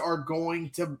eyes are going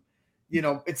to,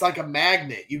 it's like a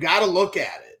magnet. You got to look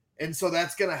at it. And so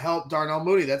that's going to help Darnell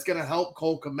Mooney. That's going to help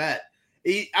Cole Kmet.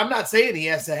 I'm not saying he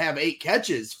has to have 8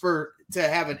 catches to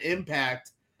have an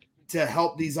impact to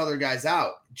help these other guys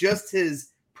out. Just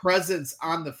his presence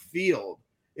on the field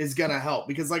is going to help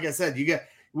because, like I said,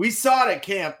 we saw it at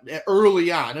camp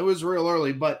early on. It was real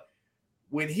early, but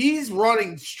when he's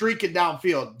running, streaking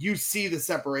downfield, you see the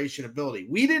separation ability.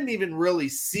 We didn't even really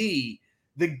see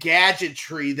the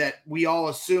gadgetry that we all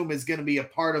assume is going to be a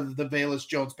part of the Velus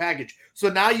Jones package. So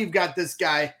now you've got this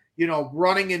guy,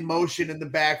 running in motion in the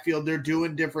backfield. They're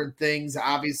doing different things.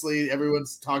 Obviously,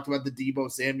 everyone's talked about the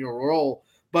Deebo Samuel role,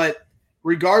 but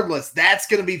regardless, that's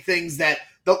going to be things that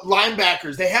the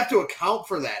linebackers, they have to account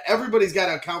for that. Everybody's got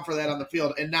to account for that on the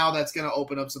field, and now that's going to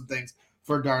open up some things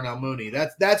for Darnell Mooney.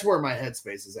 That's where my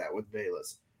headspace is at with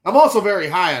Velus. I'm also very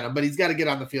high on him, but he's got to get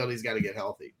on the field. He's got to get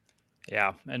healthy.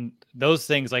 Yeah, and those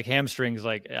things like hamstrings,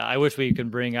 like I wish we could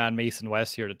bring on Mason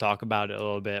West here to talk about it a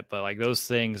little bit, but like those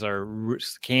things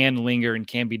can linger and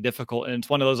can be difficult. And it's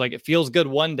one of those, like, it feels good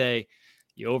one day,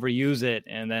 you overuse it,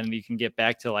 and then you can get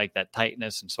back to like that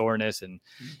tightness and soreness. And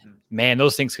man,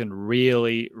 those things can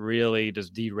really, really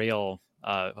just derail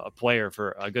a player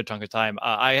for a good chunk of time.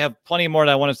 I have plenty more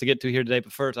that I want us to get to here today,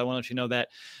 but first I want to let you know that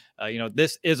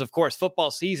this is, of course,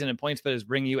 football season, and PointsBet is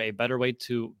bringing you a better way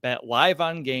to bet live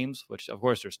on games, which, of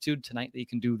course, there's 2 tonight that you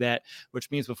can do that,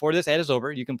 which means before this ad is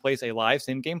over, you can place a live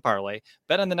same-game parlay,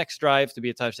 bet on the next drive to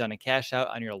be a touchdown, and cash out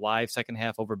on your live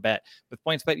second-half over bet. With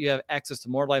PointsBet, you have access to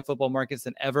more live football markets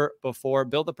than ever before.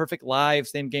 Build the perfect live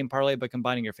same-game parlay by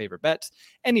combining your favorite bets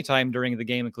anytime during the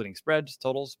game, including spreads,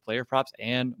 totals, player props,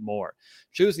 and more.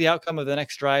 Choose the outcome of the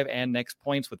next drive and next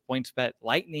points with PointsBet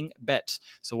Lightning Bets.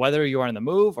 So whether you are on the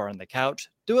move or on the couch,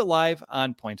 do it live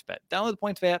on PointsBet. Download the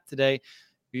PointsBet app today.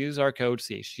 Use our code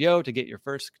CHGO to get your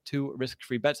first 2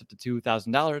 risk-free bets up to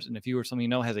 $2,000. And if you or someone you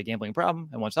know has a gambling problem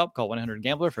and wants help, call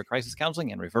 1-800-GAMBLER for crisis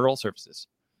counseling and referral services.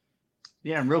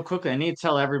 Yeah, and real quickly, I need to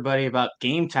tell everybody about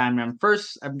Game Time. I'm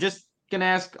just going to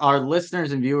ask our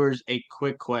listeners and viewers a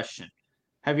quick question.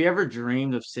 Have you ever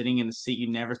dreamed of sitting in the seat you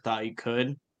never thought you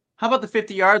could? How about the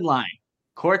 50-yard line?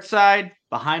 Courtside,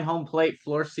 behind home plate,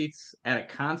 floor seats at a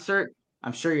concert?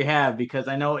 I'm sure you have, because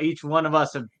I know each one of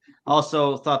us have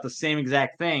also thought the same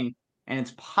exact thing, and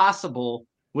it's possible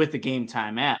with the Game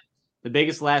Time app. The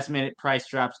biggest last-minute price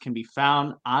drops can be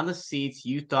found on the seats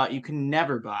you thought you could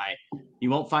never buy.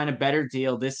 You won't find a better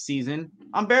deal this season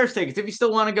on Bears tickets. If you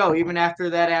still want to go, even after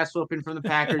that ass whooping from the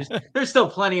Packers, there's still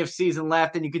plenty of season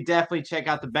left, and you could definitely check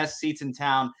out the best seats in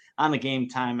town on the Game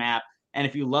Time app. And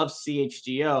if you love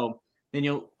CHGO, then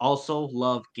you'll also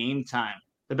love Game Time.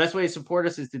 The best way to support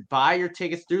us is to buy your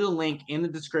tickets through the link in the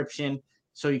description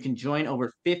so you can join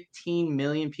over 15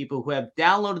 million people who have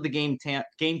downloaded the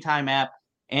Game Time app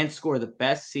and score the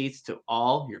best seats to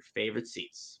all your favorite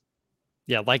seats.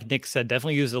 Yeah, like Nick said,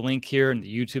 definitely use the link here in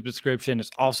the YouTube description.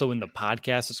 It's also in the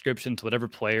podcast description. To whatever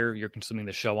player you're consuming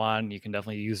the show on, you can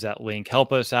definitely use that link.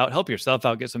 Help us out. Help yourself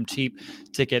out. Get some cheap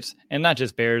tickets. And not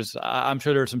just Bears. I'm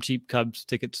sure there are some cheap Cubs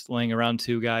tickets laying around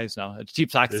too, guys. No, it's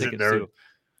cheap Sox tickets too.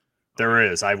 There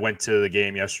is. I went to the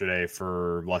game yesterday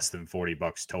for less than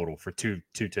 $40 total for two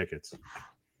tickets.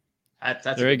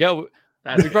 There you go.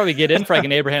 We probably get in for like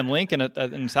an Abraham Lincoln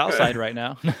in Southside right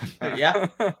now. Yeah,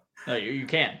 no, you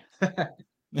can.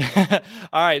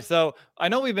 All right, so I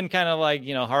know we've been kind of like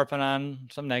harping on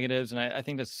some negatives, and I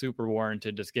think that's super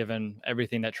warranted, just given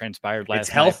everything that transpired last night. It's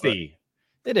healthy.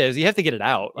 It is. You have to get it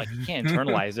out. Like, you can't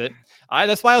internalize it.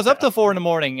 That's why I was up till 4 a.m.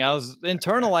 I was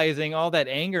internalizing all that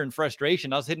anger and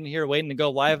frustration. I was sitting here waiting to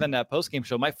go live on that post-game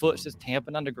show. My foot's just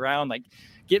tamping on the ground. Like,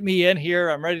 get me in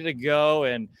here. I'm ready to go.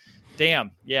 And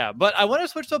damn, yeah. But I want to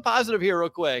switch to a positive here real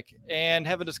quick and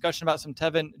have a discussion about some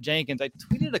Tevin Jenkins. I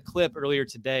tweeted a clip earlier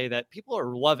today that people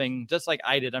are loving, just like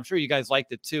I did. I'm sure you guys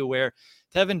liked it too, where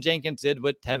Tevin Jenkins did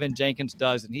what Tevin Jenkins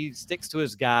does, and he sticks to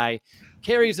his guy,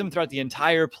 carries him throughout the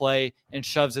entire play, and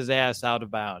shoves his ass out of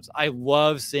bounds. I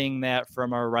love seeing that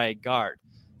from our right guard.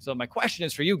 So my question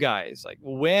is for you guys, like,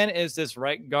 when is this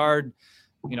right guard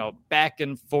back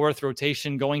and forth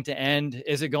rotation going to end?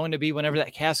 Is it going to be whenever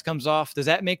that cast comes off? Does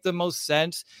that make the most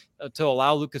sense? to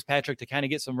allow Lucas Patrick to kind of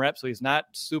get some reps so he's not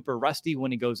super rusty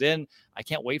when he goes in. I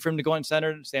can't wait for him to go in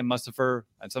center. Sam Mustipher,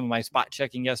 on some of my spot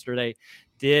checking yesterday,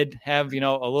 did have,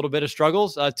 a little bit of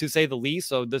struggles, to say the least.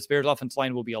 So this Bears offense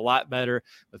line will be a lot better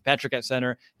with Patrick at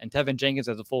center and Tevin Jenkins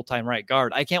as a full-time right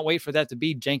guard. I can't wait for that to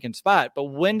be Jenkins' spot. But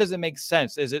when does it make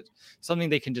sense? Is it something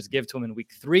they can just give to him in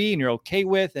week 3 and you're okay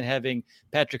with, and having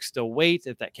Patrick still wait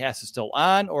if that cast is still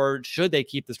on, or should they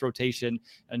keep this rotation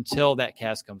until that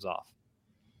cast comes off?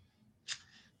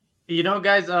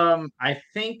 Guys, I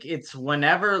think it's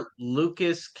whenever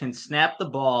Lucas can snap the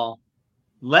ball,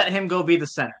 let him go be the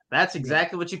center. That's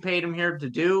exactly what you paid him here to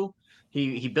do.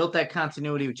 He built that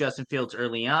continuity with Justin Fields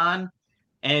early on,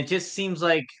 and it just seems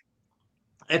like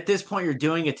at this point you're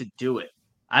doing it to do it.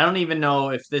 I don't even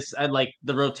know if the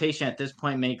rotation at this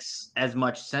point makes as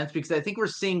much sense, because I think we're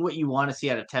seeing what you want to see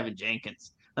out of Tevin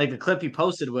Jenkins. Like the clip you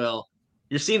posted, Will,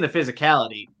 you're seeing the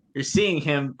physicality. You're seeing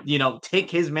him,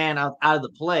 take his man out of the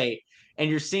play, and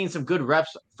you're seeing some good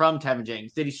reps from Tevin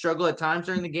Jenkins. Did he struggle at times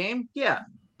during the game? Yeah.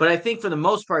 But I think for the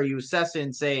most part, you assess it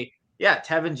and say, yeah,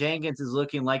 Tevin Jenkins is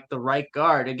looking like the right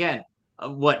guard. Again,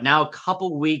 now a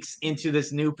couple weeks into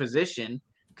this new position,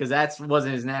 because that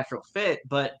wasn't his natural fit.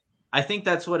 But I think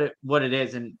that's what it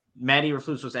is. And Matty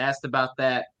Eberflus was asked about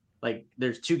that. Like,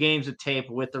 there's 2 games of tape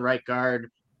with the right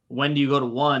guard. When do you go to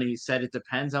 1? He said it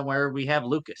depends on where we have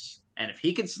Lucas. And if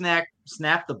he can snap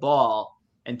the ball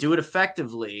and do it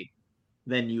effectively,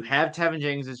 then you have Tevin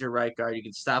Jenkins as your right guard. You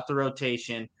can stop the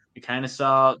rotation. You kind of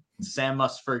saw Sam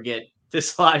Mustipher get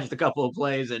dislodged a couple of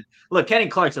plays. And look, Kenny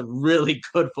Clark's a really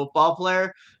good football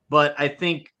player, but I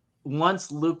think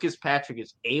once Lucas Patrick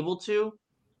is able to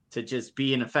just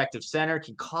be an effective center,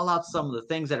 can call out some of the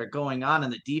things that are going on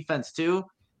in the defense too,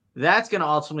 that's going to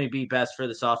ultimately be best for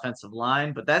this offensive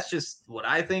line. But that's just what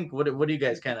I think. What do you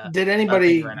guys kind of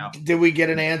did we get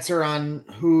an answer on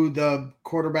who the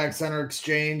quarterback center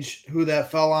exchange, who that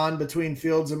fell on between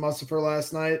Fields and Mustipher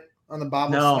last night on the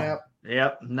bobble snap?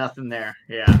 Yep, nothing there.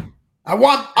 Yeah. I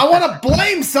want to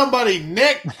blame somebody,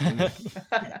 Nick.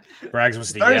 Braggs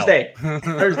was the Thursday.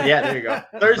 Thursday, yeah, there you go.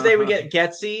 Thursday we get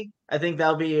Getsy. I think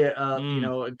that'll be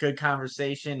a good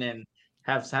conversation, and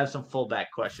have some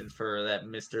fullback questions for that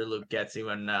Mr. Luke Getsy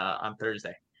on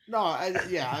Thursday. No,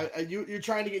 you're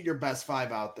trying to get your best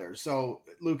 5 out there. So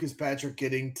Lucas Patrick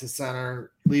getting to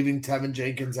center, leaving Tevin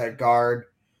Jenkins at guard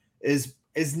is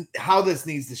how this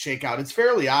needs to shake out. It's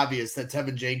fairly obvious that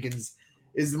Tevin Jenkins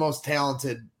is the most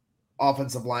talented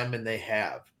offensive lineman they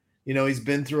have. He's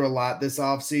been through a lot this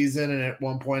offseason, and at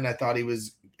one point I thought he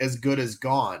was as good as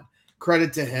gone.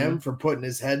 Credit to him for putting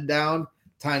his head down,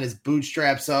 tying his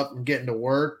bootstraps up and getting to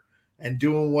work and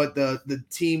doing what the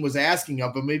team was asking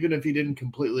of him, even if he didn't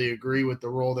completely agree with the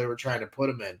role they were trying to put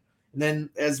him in. And then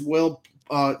as Will,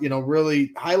 really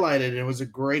highlighted, it was a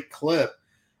great clip.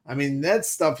 I mean, that's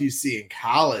stuff you see in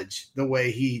college, the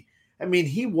way he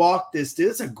walked this dude.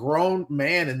 It's a grown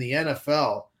man in the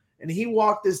NFL, and he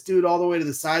walked this dude all the way to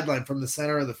the sideline from the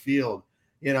center of the field.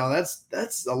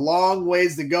 That's a long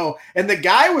ways to go. And the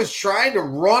guy was trying to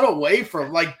run away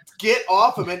from, get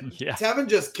off him, and Tevin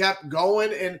just kept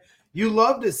going, and you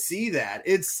love to see that.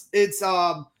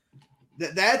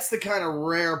 That's the kind of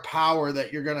rare power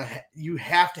that you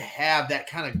have to have, that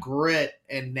kind of grit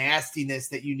and nastiness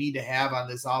that you need to have on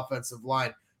this offensive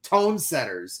line. Tone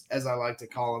setters, as I like to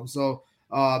call them. So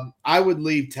I would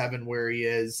leave Tevin where he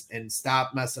is and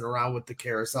stop messing around with the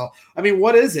carousel. I mean,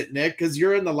 what is it, Nick? Because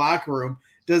you're in the locker room.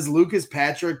 Does Lucas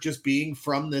Patrick, just being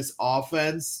from this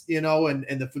offense, and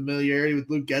the familiarity with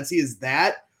Luke Getsy, is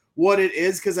that what it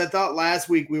is? Because I thought last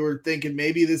week we were thinking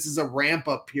maybe this is a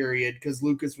ramp-up period because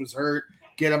Lucas was hurt.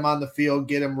 Get him on the field,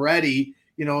 get him ready.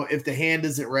 If the hand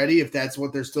isn't ready, if that's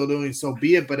what they're still doing, so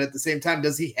be it. But at the same time,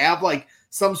 does he have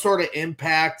some sort of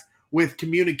impact with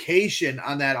communication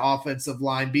on that offensive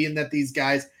line, being that these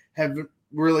guys haven't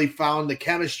really found the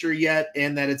chemistry yet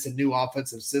and that it's a new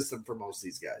offensive system for most of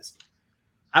these guys?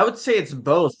 I would say it's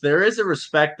both. There is a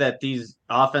respect that these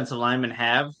offensive linemen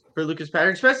have for Lucas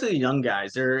Patrick, especially the young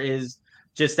guys. There is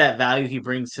just that value he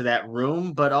brings to that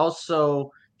room, but also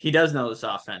he does know this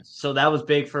offense. So that was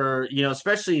big for,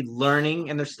 especially learning,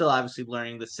 and they're still obviously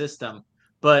learning the system.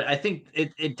 But I think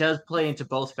it does play into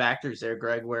both factors there,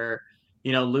 Greg, where,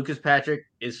 Lucas Patrick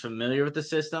is familiar with the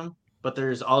system, but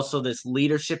there's also this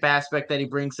leadership aspect that he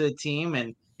brings to the team.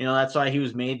 And, that's why he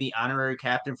was made the honorary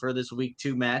captain for this week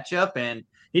 2 matchup. And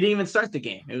he didn't even start the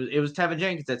game. It was Tevin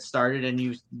Jenkins that started, and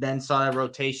you then saw that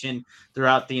rotation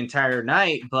throughout the entire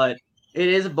night. But it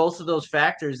is both of those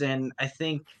factors. And I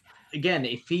think, again,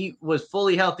 if he was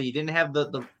fully healthy, he didn't have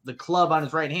the club on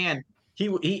his right hand,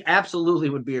 he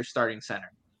absolutely would be your starting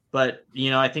center. But,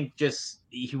 I think just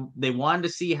they wanted to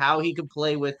see how he could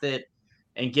play with it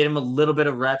and get him a little bit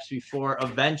of reps before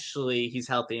eventually he's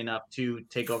healthy enough to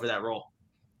take over that role.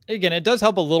 Again, it does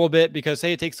help a little bit because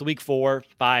say it takes the week 4,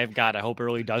 5. God, I hope it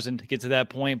really doesn't get to that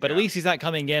point. But at least he's not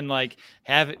coming in like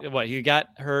he got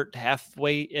hurt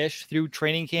halfway ish through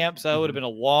training camp. So it would have been a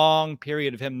long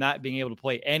period of him not being able to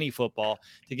play any football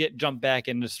to get jumped back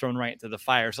and just thrown right into the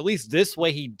fire. So at least this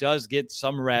way he does get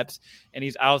some reps and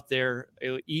he's out there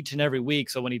each and every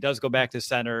week. So when he does go back to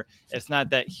center, it's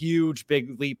not that huge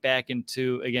big leap back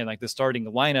into again like the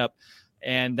starting lineup.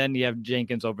 And then you have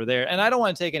Jenkins over there. And I don't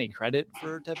want to take any credit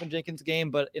for Tevin Jenkins' game,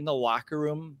 but in the locker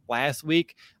room last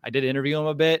week, I did interview him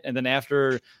a bit. And then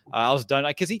after I was done,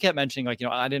 because he kept mentioning, like,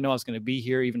 I didn't know I was going to be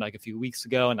here even like a few weeks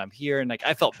ago. And I'm here. And like,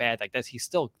 I felt bad. Like, he's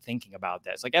still thinking about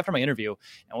that. It's like after my interview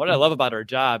and what I love about our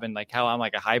job and like how I'm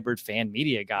like a hybrid fan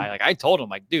media guy. Like I told him,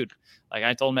 like, dude, like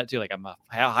I told him that too. Like I'm a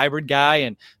hybrid guy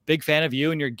and big fan of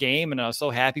you and your game. And I was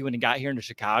so happy when he got here into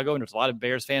Chicago. And there's a lot of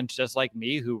Bears fans just like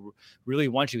me who really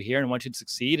want you here and want you to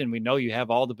succeed. And we know you have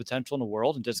all the potential in the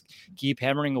world and just keep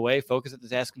hammering away, focus at the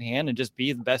task in hand and just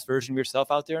be the best version of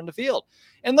yourself out there in the field.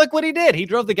 And look what he did. He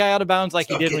drove the guy out of bounds like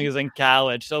he did when he was in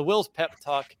college. So Will's pep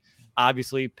talk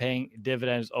obviously paying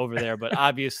dividends over there, but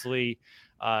obviously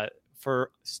to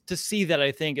see that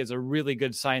I think is a really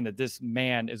good sign that this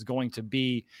man is going to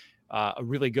be a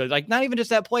really good, like not even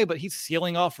just that play, but he's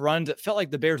sealing off runs. It felt like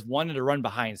the Bears wanted to run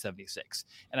behind 76.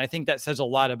 And I think that says a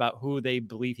lot about who they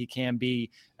believe he can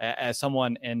be as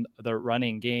someone in the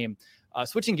running game.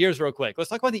 Switching gears real quick. Let's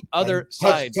talk about the other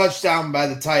side. Touchdown by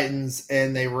the Titans.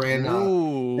 And they ran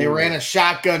a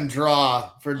shotgun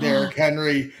draw for Derrick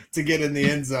Henry to get in the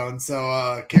end zone.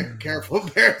 So careful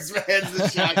Bears fans, the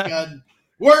shotgun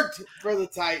worked for the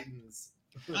Titans.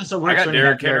 So I got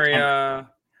Derrick Henry.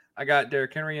 I got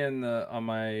Derrick Henry on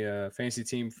my fantasy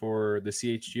team for the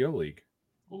CHGO league.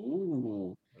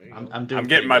 Ooh, I'm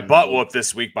getting my butt whooped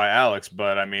this week by Alex,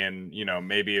 but I mean,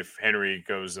 maybe if Henry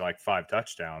goes like 5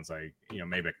 touchdowns,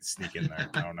 maybe I can sneak in there.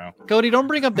 I don't know. Cody, don't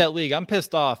bring up that league. I'm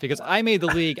pissed off because I made the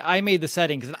league. I made the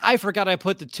settings and I forgot I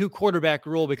put the 2 quarterback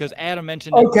rule because Adam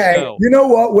mentioned it. Okay. You know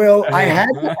what, Will? I had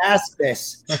to ask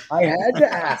this.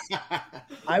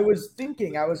 I was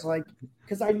thinking, I was like,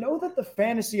 because I know that the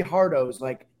fantasy hardos,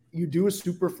 like, you do a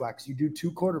super flex, you do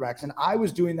 2 quarterbacks. And I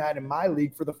was doing that in my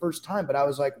league for the first time, but I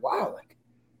was like, wow, like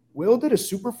Will did a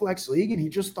super flex league and he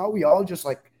just thought we all just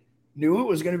like knew it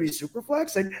was going to be super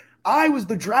flex. Like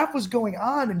the draft was going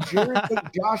on and Jared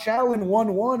took Josh Allen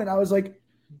 1-1. And I was like,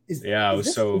 is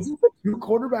this a 2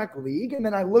 quarterback league? And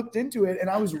then I looked into it and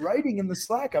I was writing in the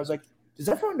Slack. I was like, does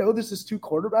everyone know this is 2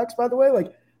 quarterbacks, by the way?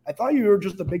 Like, I thought you were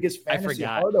just the biggest fantasy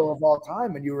hardo of all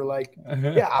time, and you were like,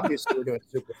 yeah, obviously we're doing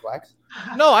super flex.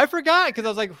 No, I forgot because I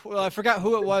was like, I forgot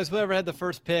who it was. Whoever had the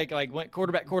first pick, like went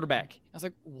quarterback. I was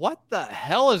like, what the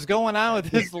hell is going on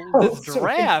with this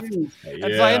draft? And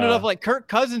so I ended up like Kirk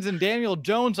Cousins and Daniel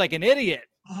Jones like an idiot.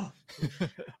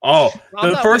 The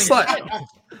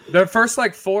first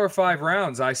like 4 or 5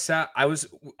 rounds, I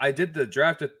did the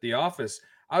draft at the office.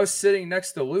 I was sitting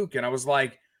next to Luke, and I was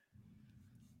like,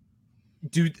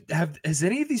 dude, has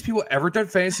any of these people ever done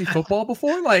fantasy football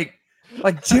before? Like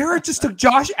Jared just took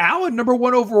Josh Allen number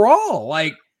 1 overall.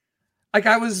 Like I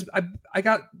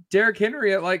got Derrick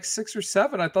Henry at like 6 or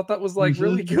 7. I thought that was like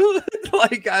really good.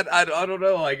 Like I don't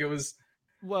know. Like it was.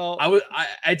 Well,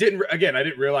 I didn't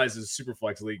realize it was a super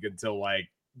flex league until like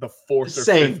the 4th or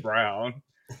 5th round.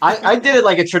 I did it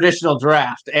like a traditional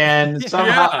draft, and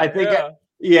somehow I think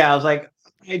I was like,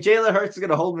 hey, Jalen Hurts is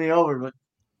gonna hold me over, but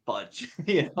fudge.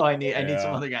 I need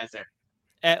some other guys there.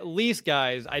 At least,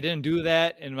 guys, I didn't do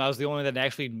that, and I was the only one that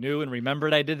actually knew and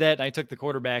remembered I did that. And I took the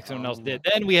quarterback, someone else did.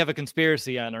 Then we have a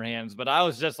conspiracy on our hands. But I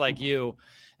was just like you,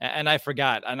 and I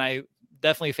forgot, and I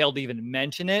definitely failed to even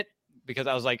mention it because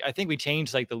I was like, I think we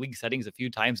changed like the league settings a few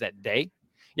times that day.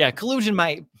 Yeah, collusion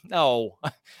might. No,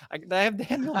 I have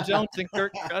Daniel Jones and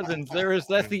Kirk Cousins.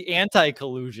 That's the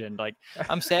anti-collusion. Like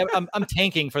I'm sad. I'm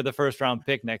tanking for the first round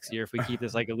pick next year if we keep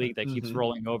this like a league that keeps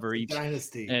rolling over each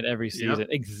dynasty and every season. Yep.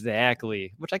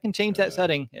 Exactly. Which I can change that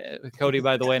setting, Cody.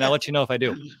 By the way, and I'll let you know if I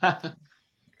do.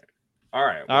 All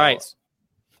right. All right.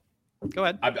 Go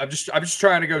ahead. I'm just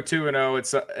trying to go 2-0.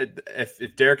 It's if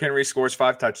Derrick Henry scores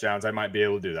 5 touchdowns, I might be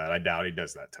able to do that. I doubt he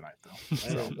does that tonight, though.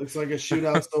 So. Looks like a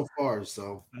shootout so far.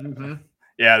 So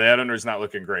yeah, the under is not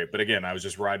looking great. But again, I was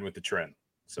just riding with the trend.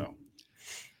 So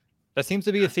that seems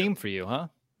to be a theme for you, huh?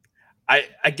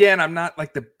 I'm not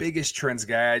like the biggest trends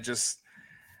guy. I just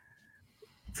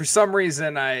for some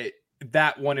reason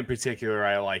that one in particular,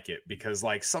 I like it because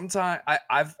like sometimes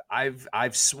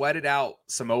I've sweated out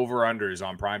some over-unders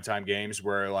on primetime games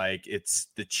where like it's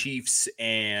the Chiefs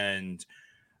and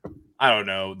I don't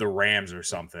know, the Rams or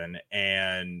something,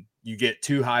 and you get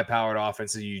two high-powered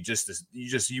offenses,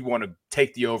 you want to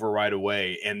take the over right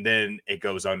away, and then it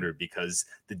goes under because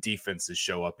the defenses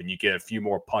show up and you get a few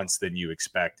more punts than you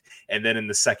expect. And then in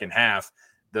the second half,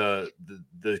 the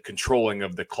controlling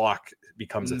of the clock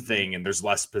becomes a thing, and there's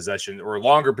less possession or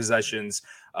longer possessions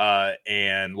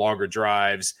and longer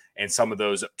drives, and some of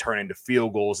those turn into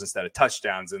field goals instead of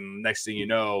touchdowns. And next thing you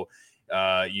know,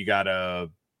 you got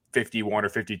a 51 or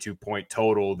 52 point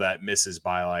total that misses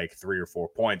by like 3 or 4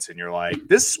 points, and you're like,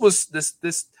 this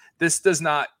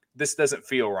doesn't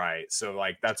feel right. So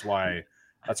like that's why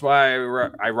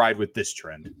I ride with this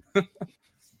trend.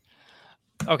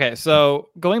 Okay, so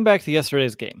going back to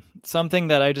yesterday's game, something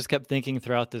that I just kept thinking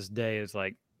throughout this day is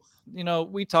like,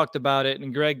 we talked about it,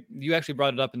 and Greg, you actually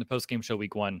brought it up in the post-game show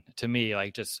week 1 to me,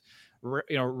 like just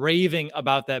raving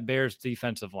about that Bears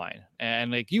defensive line.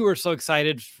 And like, you were so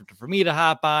excited for me to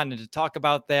hop on and to talk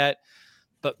about that.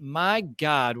 But my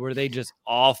God, were they just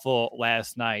awful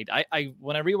last night.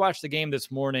 When I rewatched the game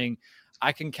this morning,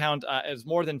 I can count as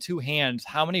more than 2 hands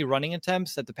how many running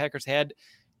attempts that the Packers had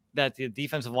that the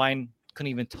defensive line couldn't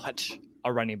even touch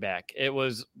a running back. It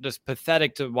was just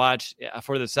pathetic to watch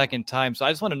for the second time. So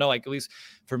I just want to know, like, at least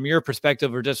from your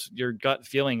perspective or just your gut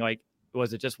feeling, like,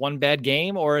 was it just one bad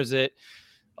game, or is it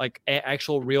like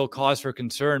actual real cause for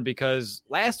concern? Because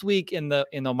last week in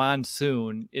the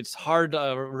monsoon, it's hard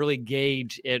to really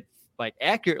gauge it like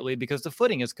accurately because the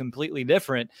footing is completely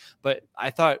different. But I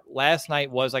thought last night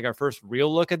was like our first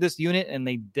real look at this unit, and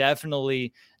they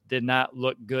definitely did not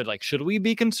look good. Like, should we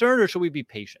be concerned or should we be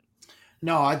patient?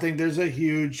 No, I think there's a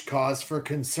huge cause for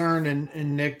concern,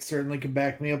 and Nick certainly can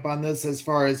back me up on this as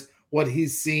far as what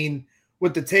he's seen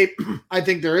with the tape. I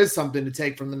think there is something to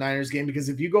take from the Niners game, because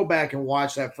if you go back and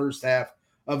watch that first half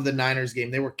of the Niners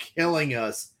game, they were killing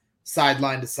us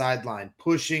sideline to sideline,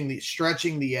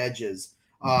 stretching the edges.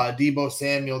 Deebo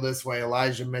Samuel this way,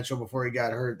 Elijah Mitchell before he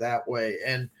got hurt that way.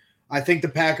 And I think the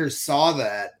Packers saw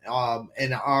that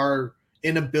and our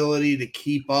inability to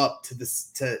keep up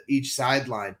to each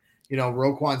sideline.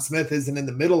 Roquan Smith isn't in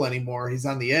the middle anymore. He's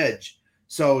on the edge.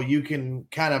 So you can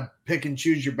kind of pick and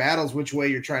choose your battles, which way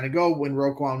you're trying to go. When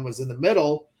Roquan was in the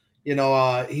middle,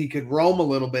 he could roam a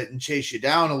little bit and chase you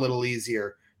down a little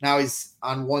easier. Now he's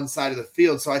on one side of the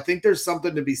field. So I think there's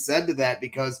something to be said to that,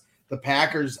 because the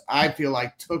Packers, I feel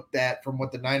like, took that from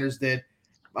what the Niners did.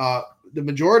 The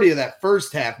majority of that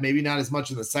first half, maybe not as much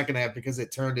in the second half because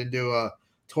it turned into a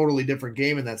totally different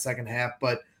game in that second half.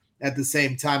 But at the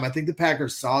same time, I think the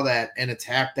Packers saw that and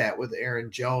attacked that with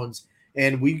Aaron Jones,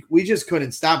 and we just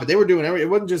couldn't stop it. They were doing everything. It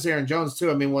wasn't just Aaron Jones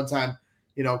too. I mean, one time,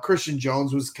 Christian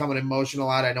Jones was coming in motion a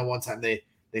lot. I know one time they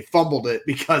fumbled it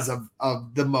because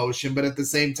of the motion, but at the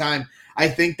same time, I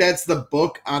think that's the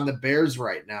book on the Bears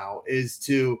right now, is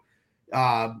to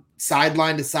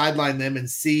sideline to sideline them and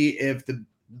see if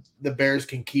the Bears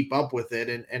can keep up with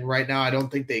it. And right now, I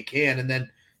don't think they can. And then,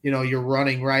 you're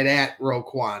running right at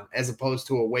Roquan as opposed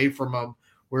to away from him,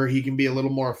 where he can be a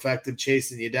little more effective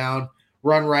chasing you down.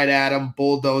 Run right at him,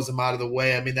 bulldoze him out of the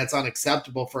way. I mean, that's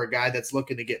unacceptable for a guy that's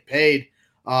looking to get paid.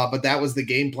 But that was the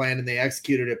game plan, and they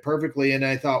executed it perfectly. And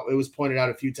I thought it was pointed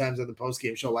out a few times on the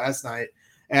postgame show last night.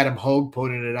 Adam Hogue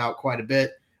pointed it out quite a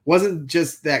bit. It wasn't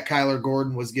just that Kyler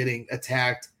Gordon was getting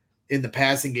attacked in the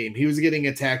passing game. He was getting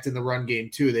attacked in the run game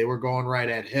too. They were going right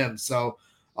at him. So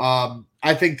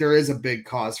I think there is a big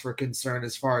cause for concern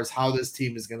as far as how this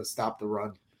team is going to stop the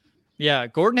run. Yeah,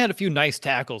 Gordon had a few nice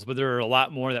tackles, but there were a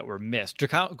lot more that were missed.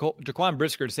 Jaquan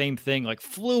Brisker, same thing, like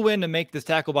flew in to make this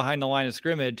tackle behind the line of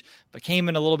scrimmage, but came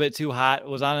in a little bit too hot,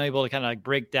 was unable to kind of like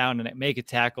break down and make a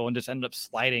tackle, and just ended up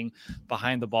sliding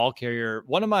behind the ball carrier.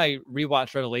 One of my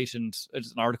rewatch revelations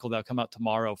is an article that'll come out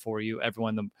tomorrow for you,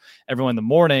 everyone in the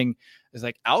morning, is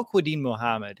like Al-Quadin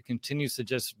Muhammad continues to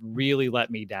just really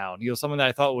let me down. Someone that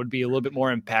I thought would be a little bit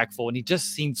more impactful, and he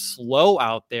just seems slow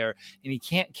out there, and he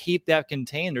can't keep that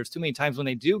contained. There's too many times when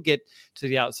they do get to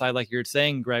the outside, like you're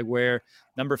saying, Greg, where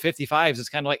number 55 is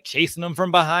kind of like chasing them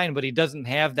from behind, but he doesn't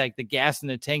have the gas in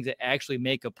the tank to actually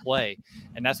make a play.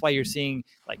 And that's why you're seeing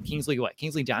like Kingsley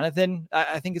Jonathan,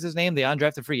 I think is his name, the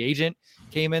undrafted free agent,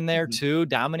 came in there too.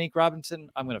 Dominique Robinson.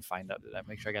 I'm going to find out that,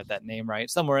 make sure I got that name right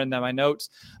somewhere in my notes.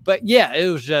 But yeah, it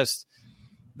was just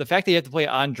the fact that you have to play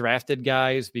undrafted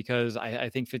guys, because I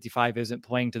think 55 isn't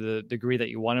playing to the degree that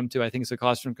you want him to. I think it's a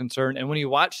cause for concern. And when you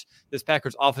watch this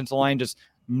Packers offensive line just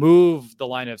move the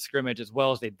line of scrimmage as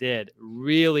well as they did,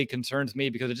 really concerns me,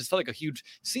 because it just felt like a huge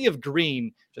sea of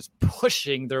green just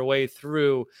pushing their way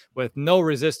through with no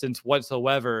resistance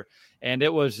whatsoever. And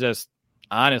it was just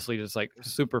honestly just like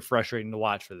super frustrating to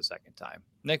watch for the second time.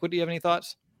 Nick, do you have any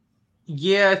thoughts?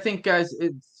 Yeah, I think, guys,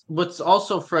 it's what's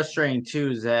also frustrating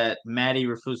too is that Matty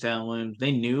Reflus, Allen Williams,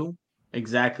 they knew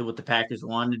exactly what the Packers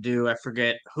wanted to do. I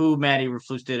forget who Matty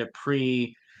Reflus did a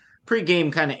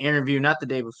pre-game kind of interview, not the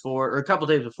day before or a couple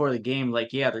days before the game.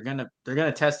 Like, yeah, they're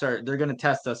gonna test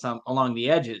us along the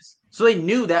edges. So they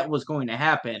knew that was going to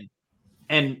happen,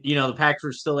 and the Packers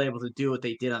were still able to do what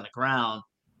they did on the ground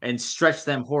and stretch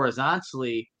them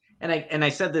horizontally. And I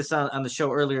said this on the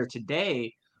show earlier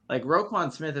today. Like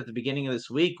Roquan Smith at the beginning of this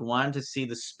week wanted to see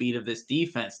the speed of this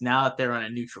defense. Now that they're on a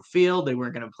neutral field, they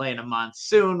weren't going to play in a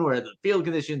monsoon where the field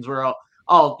conditions were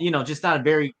all just not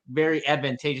very, very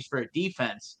advantageous for a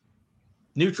defense.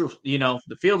 Neutral,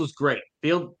 the field was great.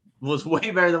 Field was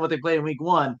way better than what they played in week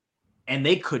one, and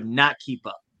they could not keep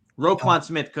up. Roquan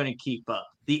Smith couldn't keep up.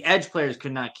 The edge players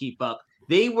could not keep up.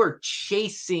 They were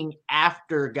chasing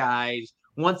after guys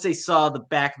once they saw the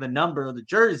back of the number of the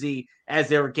jersey as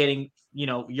they were getting,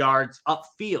 yards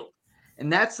upfield.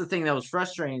 And that's the thing that was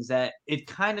frustrating is that it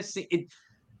kind of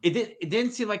it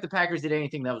didn't seem like the Packers did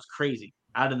anything that was crazy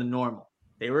out of the normal.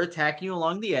 They were attacking you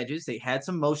along the edges. They had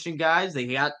some motion guys. They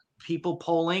got people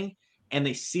pulling, and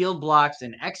they sealed blocks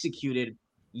and executed.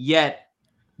 Yet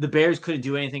the Bears couldn't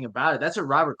do anything about it. That's what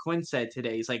Robert Quinn said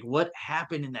today. He's like, what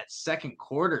happened in that second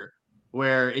quarter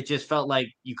where it just felt like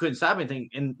you couldn't stop anything?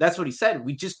 And that's what he said.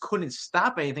 We just couldn't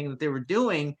stop anything that they were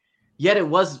doing. Yet it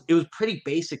was pretty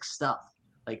basic stuff.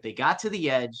 Like they got to the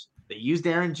edge, they used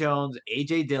Aaron Jones,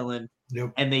 AJ Dillon,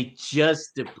 and they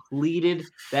just depleted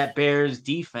that Bears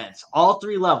defense, all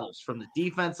three levels, from the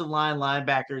defensive line,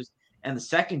 linebackers, and the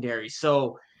secondary.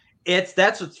 So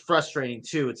that's what's frustrating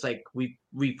too. It's like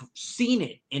we've seen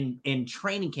it in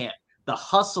training camp, the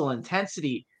hustle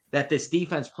intensity that this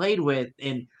defense played with,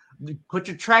 and put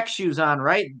your track shoes on,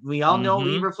 right? We all know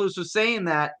Eberflus was saying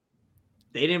that.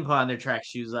 They didn't put on their track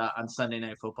shoes on Sunday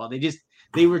Night Football.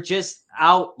 They were just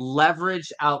out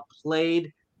leveraged,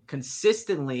 outplayed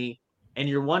consistently. And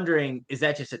you're wondering, is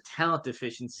that just a talent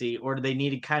deficiency, or do they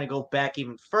need to kind of go back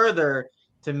even further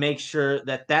to make sure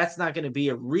that that's not going to be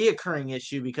a reoccurring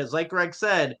issue? Because like Greg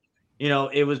said,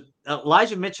 it was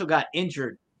Elijah Mitchell got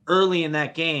injured early in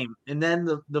that game, and then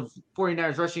the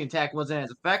 49ers rushing attack wasn't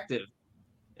as effective.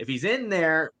 If he's in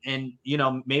there and,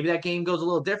 maybe that game goes a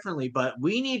little differently, but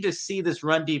we need to see this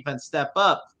run defense step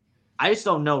up. I just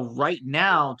don't know right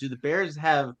now, do the Bears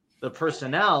have the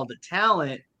personnel, the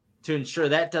talent to ensure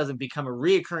that doesn't become a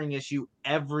reoccurring issue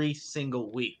every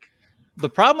single week? The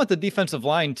problem with the defensive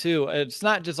line too, it's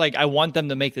not just like I want them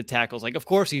to make the tackles. Like, of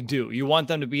course you do. You want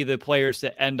them to be the players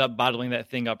that end up bottling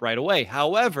that thing up right away.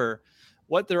 However,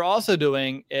 what they're also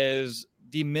doing is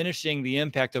diminishing the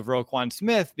impact of Roquan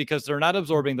Smith because they're not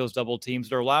absorbing those double teams.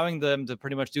 They're allowing them to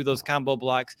pretty much do those combo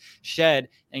blocks, shed,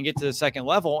 and get to the second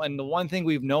level. And the one thing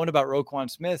we've known about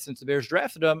Roquan Smith since the Bears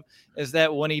drafted him is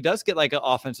that when he does get like an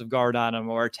offensive guard on him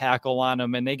or a tackle on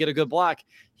him and they get a good block,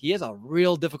 he has a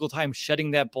real difficult time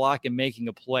shedding that block and making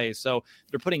a play. So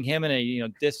they're putting him in a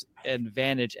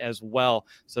disadvantage as well.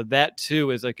 So that too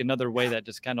is like another way that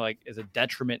just kind of like is a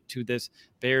detriment to this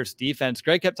Bears defense.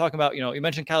 Greg kept talking about, you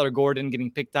mentioned Kyler Gordon getting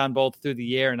picked on both through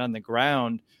the air and on the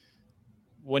ground.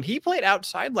 When he played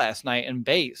outside last night in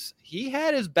base, he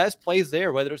had his best plays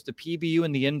there, whether it's the PBU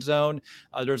in the end zone.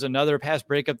 There's another pass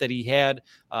breakup that he had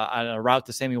on a route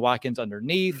to Sammy Watkins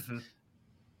underneath.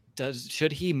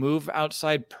 Should he move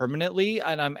outside permanently?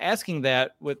 And I'm asking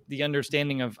that with the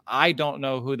understanding of I don't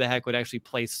know who the heck would actually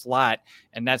play slot,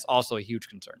 and that's also a huge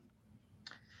concern.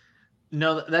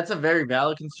 No, that's a very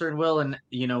valid concern, Will. And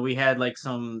we had like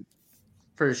some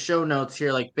for show notes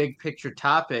here, like big picture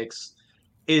topics.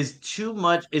 Is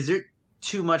there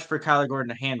too much for Kyler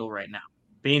Gordon to handle right now?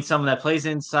 Being someone that plays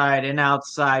inside and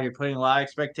outside, you're putting a lot of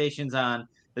expectations on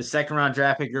the second round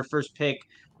draft pick, your first pick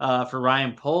for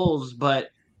Ryan Poles,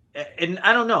 and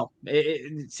I don't know.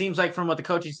 It seems like from what the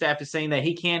coaching staff is saying that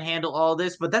he can't handle all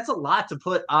this, but that's a lot to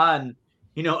put on,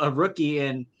 a rookie.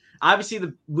 And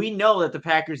obviously we know that the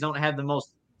Packers don't have the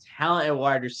most talented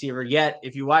wide receiver yet.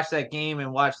 If you watch that game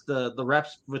and watch the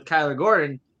reps with Kyler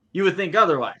Gordon, you would think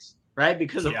otherwise, right?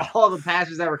 Because of all the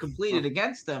passes that were completed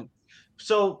against him.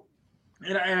 So,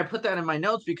 and I put that in my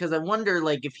notes because I wonder,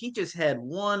 like, if he just had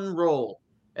one role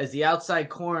as the outside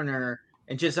corner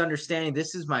and just understanding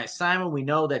this is my assignment. We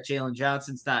know that Jalen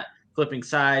Johnson's not flipping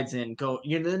sides and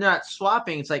they're not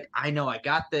swapping. It's like, I know I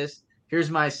got this. Here's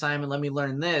my assignment. Let me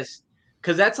learn this.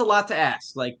 Because that's a lot to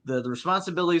ask. Like the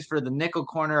responsibilities for the nickel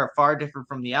corner are far different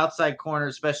from the outside corner,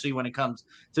 especially when it comes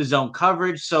to zone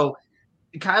coverage. So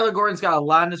Kyler Gordon's got a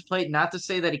lot on his plate. Not to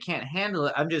say that he can't handle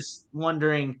it. I'm just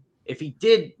wondering if he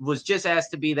was just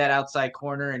asked to be that outside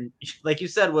corner. And like you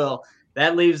said, Will,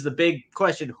 that leaves the big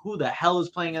question: who the hell is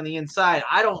playing on the inside?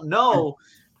 I don't know,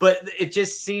 but it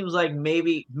just seems like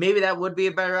maybe that would be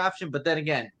a better option. But then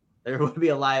again, there would be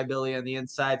a liability on the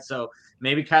inside, so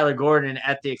maybe Kyler Gordon,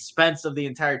 at the expense of the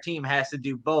entire team, has to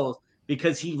do both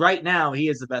because right now he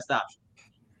is the best option.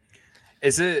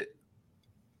 Is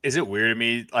it weird to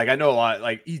me? Like, I know a lot,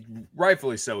 like, he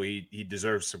rightfully so, he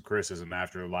deserves some criticism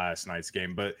after last night's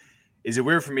game, but is it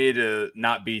weird for me to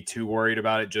not be too worried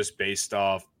about it just based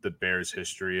off the Bears'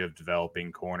 history of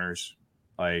developing corners?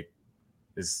 Like,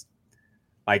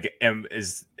 am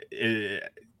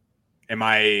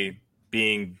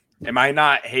I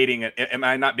not hating it? Am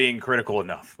I not being critical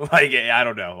enough? Like, I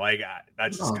don't know. Like,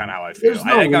 that's just kind of how I feel. There's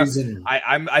no reason.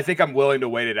 I think I'm willing to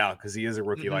wait it out because he is a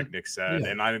rookie, like Nick said.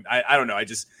 And I don't know. I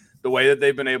just, the way that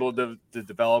they've been able to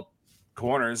develop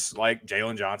corners like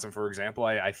Jalen Johnson, for example,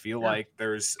 I feel like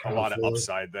there's a lot of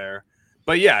upside there.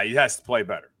 But yeah, he has to play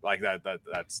better. Like that's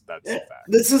a fact.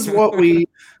 This is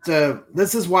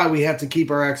why we have to keep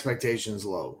our expectations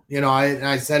low. You know,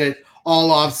 I said it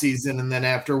all off season, and then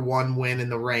after one win in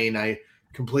the rain, I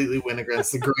completely went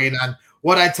against the grain on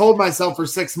what I told myself for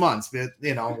 6 months. But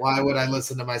you know, why would I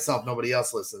listen to myself? Nobody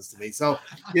else listens to me. So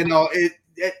you know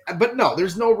but no,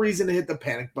 there's no reason to hit the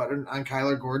panic button on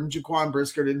Kyler Gordon. Jaquan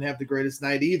Brisker didn't have the greatest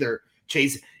night either.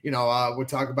 Chase, we'll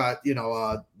talk about,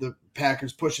 the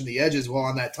Packers pushing the edges while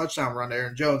on that touchdown run to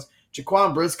Aaron Jones.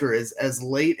 Jaquan Brisker is as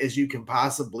late as you can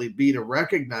possibly be to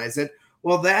recognize it.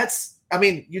 Well,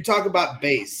 you talk about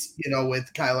base,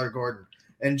 with Kyler Gordon.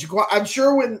 And Jaquan, I'm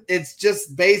sure when it's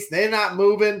just base, they're not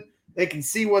moving. They can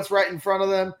see what's right in front of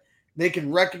them. They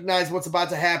can recognize what's about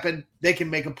to happen. They can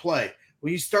make a play.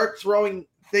 When you start throwing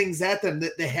things at them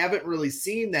that they haven't really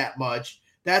seen that much,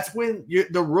 that's when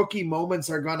the rookie moments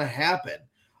are going to happen.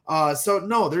 So,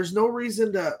 no, there's no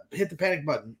reason to hit the panic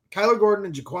button. Kyler Gordon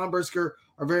and Jaquan Brisker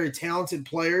are very talented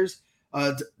players.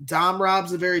 Dom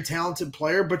Rob's a very talented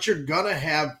player, but you're going to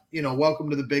have, welcome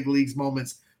to the big leagues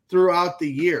moments throughout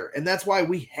the year. And that's why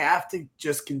we have to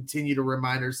just continue to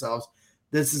remind ourselves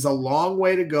this is a long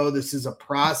way to go. This is a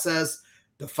process.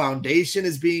 The foundation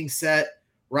is being set.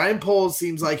 Ryan Poles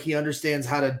seems like he understands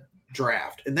how to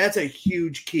draft, and that's a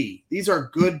huge key. These are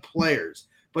good players,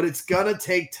 but it's going to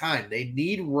take time. They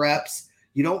need reps.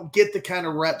 You don't get the kind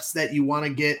of reps that you want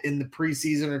to get in the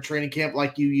preseason or training camp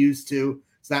like you used to.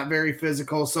 It's not very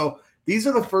physical. So these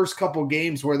are the first couple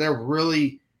games where they're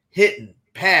really hitting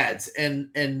pads and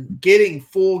getting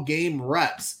full game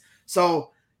reps.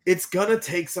 So it's going to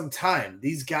take some time.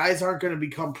 These guys aren't going to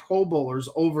become Pro Bowlers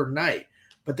overnight,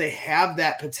 but they have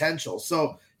that potential.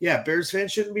 So, yeah, Bears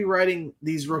fans shouldn't be writing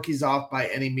these rookies off by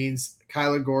any means,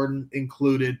 Kyler Gordon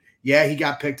included. Yeah, he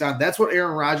got picked on. That's what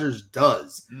Aaron Rodgers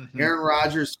does. Mm-hmm. Aaron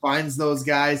Rodgers finds those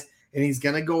guys, and he's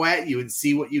going to go at you and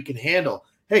see what you can handle.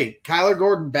 Hey, Kyler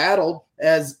Gordon battled,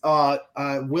 as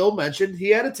Will mentioned. He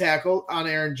had a tackle on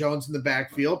Aaron Jones in the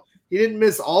backfield. He didn't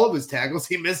miss all of his tackles.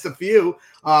 He missed a few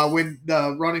when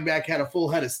the running back had a full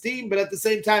head of steam. But at the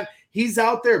same time, he's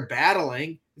out there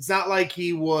battling. It's not like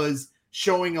he was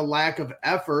showing a lack of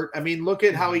effort. I mean, look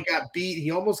at how he got beat.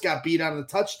 He almost got beat on the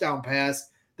touchdown pass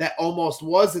that almost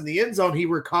was in the end zone. He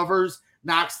recovers,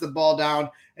 knocks the ball down,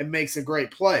 and makes a great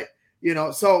play.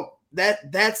 So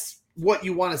that's what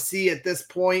you want to see at this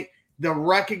point. The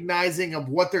recognizing of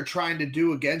what they're trying to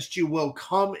do against you will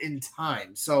come in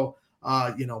time. So,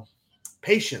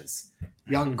 patience,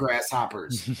 young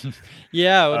grasshoppers.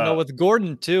 No, with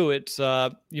Gordon too, it's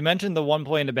you mentioned the one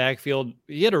play in the backfield.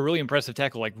 He had a really impressive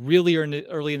tackle, like really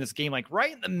early in this game, like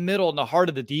right in the middle, in the heart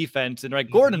of the defense,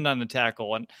 and Gordon on the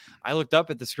tackle. And I looked up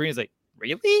at the screen, it's like,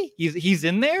 really? He's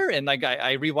in there? And I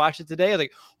rewatched it today. I was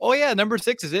like, oh yeah, number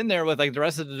 6 is in there with the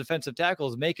rest of the defensive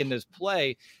tackles making this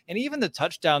play. And even the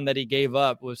touchdown that he gave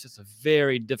up was just a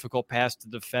very difficult pass to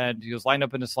defend. He was lined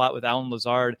up in the slot with Allen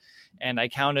Lazard, and I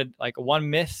counted one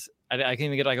miss. I can't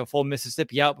even get a full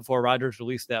Mississippi out before Rodgers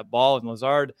released that ball. And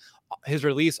Lazard, his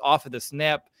release off of the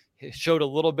snap, showed a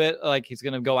little bit like he's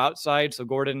going to go outside. So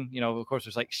Gordon, of course,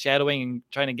 was shadowing and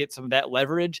trying to get some of that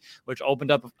leverage, which opened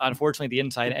up, unfortunately, the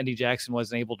inside. Eddie Jackson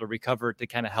wasn't able to recover to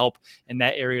kind of help in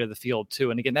that area of the field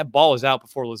too. And again, that ball was out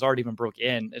before Lazard even broke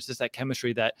in. It's just that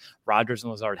chemistry that Rodgers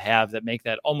and Lazard have that make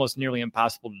that almost nearly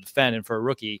impossible to defend. And for a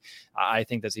rookie, I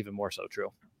think that's even more so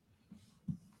true.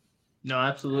 No,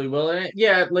 absolutely. Well,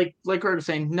 yeah, like Greg was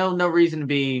saying, no reason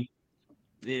to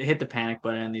hit the panic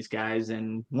button on these guys.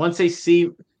 And once they see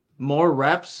more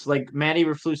reps, like Matt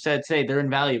Eberflus said today, they're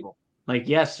invaluable.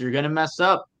 Yes, you're going to mess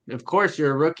up. Of course,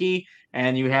 you're a rookie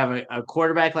and you have a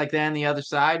quarterback like that on the other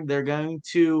side. They're going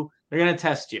to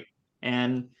test you.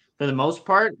 And for the most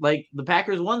part, the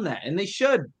Packers won that, and they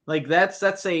should.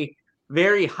 That's a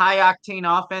very high octane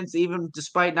offense, even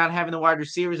despite not having the wide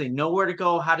receivers. They know where to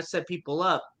go, how to set people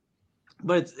up.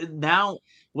 But it's now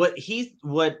what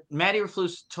Matty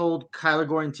Eberflus told Kyler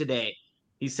Gordon today.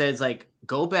 He says, like,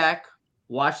 go back,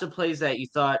 watch the plays that you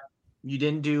thought you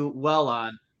didn't do well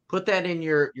on, put that in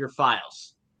your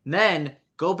files. And then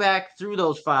go back through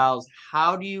those files.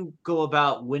 How do you go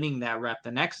about winning that rep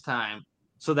the next time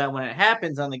so that when it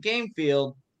happens on the game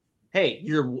field, hey,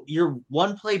 you're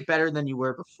one play better than you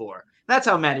were before. That's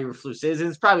how Matty Eberflus is. And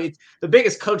it's probably the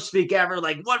biggest coach speak ever,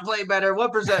 like 1 play better,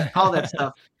 1%, all that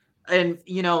stuff. And,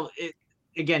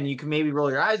 again, you can maybe roll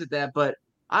your eyes at that, but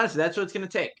honestly, that's what it's going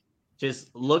to take.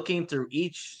 Just looking through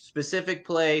each specific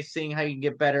play, seeing how you can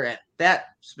get better at that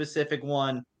specific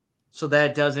one so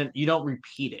that you don't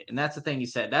repeat it. And that's the thing he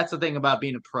said. That's the thing about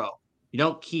being a pro. You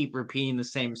don't keep repeating the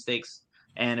same mistakes.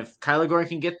 And if Kyler Gordon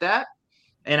can get that,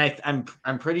 and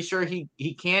I'm pretty sure he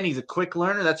can. He's a quick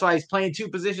learner. That's why he's playing 2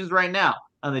 positions right now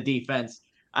on the defense.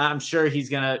 I'm sure he's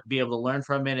going to be able to learn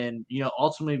from it and,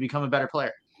 ultimately become a better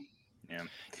player.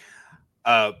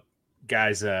 Yeah.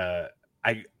 Guys, I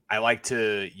like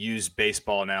to use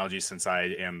baseball analogies since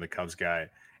I am the Cubs guy.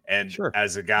 And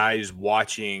as a guy who's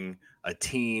watching a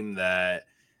team that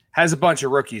has a bunch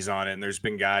of rookies on it, and there's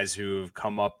been guys who've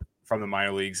come up from the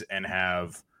minor leagues and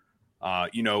have,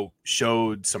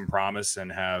 showed some promise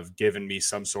and have given me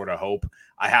some sort of hope.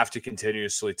 I have to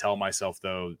continuously tell myself,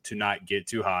 though, to not get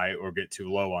too high or get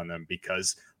too low on them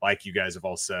because, like you guys have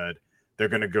all said, they're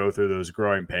going to go through those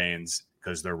growing pains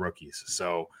because they're rookies.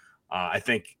 So I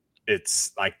think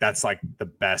it's like that's like the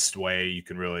best way you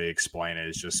can really explain it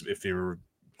is just if you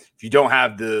don't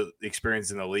have the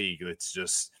experience in the league, it's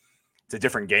a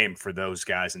different game for those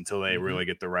guys until they really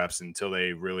get the reps, until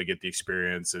they really get the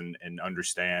experience and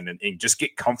understand and just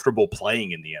get comfortable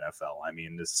playing in the NFL. I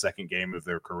mean, this second game of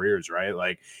their careers, right?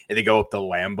 Like, and they go up to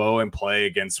Lambeau and play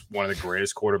against one of the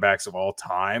greatest quarterbacks of all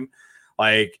time.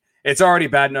 Like, it's already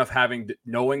bad enough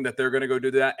knowing that they're going to go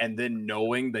do that, and then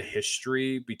knowing the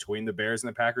history between the Bears and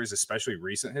the Packers, especially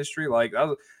recent history. Like,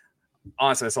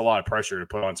 honestly, that's a lot of pressure to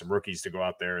put on some rookies to go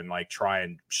out there and like try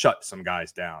and shut some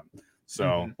guys down.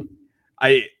 So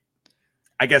I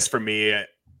guess for me,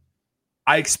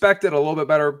 I expected a little bit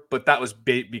better, but that was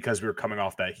because we were coming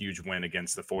off that huge win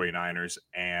against the 49ers,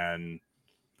 and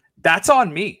that's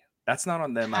on me. That's not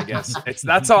on them, I guess.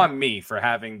 That's on me for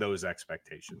having those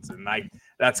expectations. And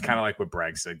that's kind of like what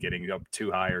Bragg said, getting up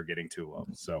too high or getting too low.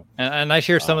 So, and I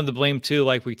share some of the blame too,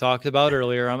 like we talked about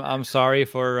earlier. I'm sorry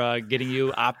for getting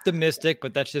you optimistic,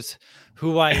 but that's just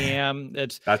who I am.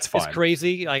 That's fine. It's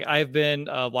crazy. Like, I've been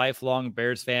a lifelong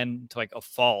Bears fan to like a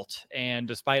fault. And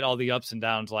despite all the ups and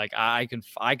downs, like I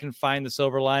can find the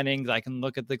silver linings. I can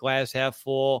look at the glass half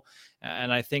full.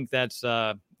 And I think that's,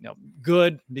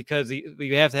 good because we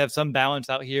have to have some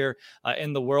balance out here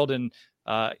in the world. And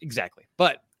exactly.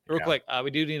 But real quick,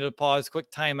 we do need to pause,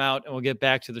 quick timeout, and we'll get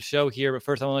back to the show here. But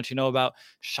first, I want to let you know about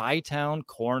Chi-Town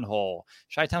Cornhole.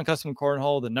 Chi-Town Custom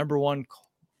Cornhole, the #1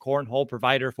 cornhole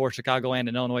provider for Chicagoland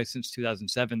and Illinois since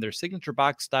 2007. Their signature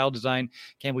box style design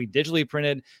can be digitally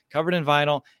printed, covered in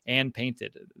vinyl, and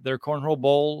painted. Their cornhole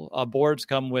bowl boards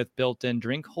come with built-in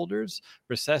drink holders,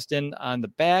 recessed in on the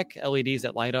back, LEDs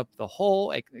that light up the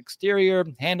whole exterior,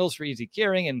 handles for easy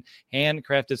carrying, and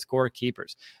handcrafted score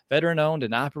keepers. Veteran owned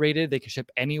and operated, they can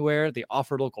ship anywhere. They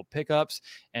offer local pickups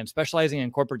and specializing in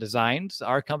corporate designs.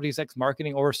 Our company's next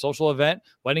marketing or social event,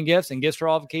 wedding gifts, and gifts for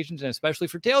all occasions, and especially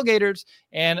for tailgaters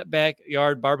and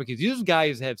backyard barbecues. These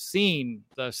guys have seen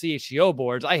the CHGO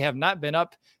boards. I have not been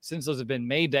up since those have been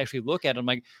made to actually look at them.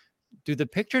 Like, do the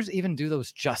pictures even do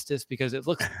those justice? Because it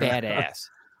looks badass.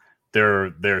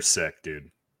 They're sick,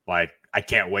 dude. Like, I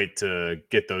can't wait to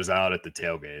get those out at the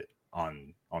tailgate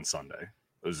on Sunday.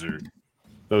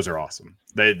 Those are awesome.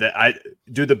 I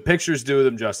do the pictures do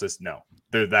them justice? No,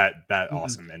 they're that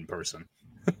awesome in person.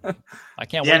 I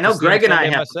can't. Yeah, wait no. to Greg and I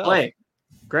have myself. to play.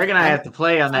 Greg and I have to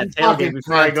play on that tailgate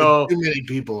before I go. Too many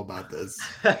people about this.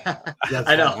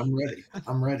 I know.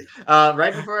 I'm ready.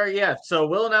 Right before, So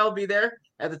Will and I will be there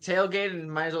at the tailgate, and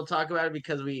might as well talk about it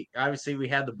because we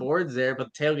had the boards there,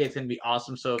 but the tailgate's gonna be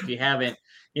awesome. So if you haven't,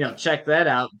 check that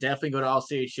out, definitely go to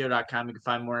allchgo.com. You can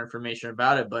find more information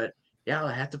about it. But yeah,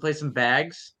 I have to play some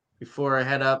bags before I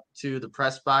head up to the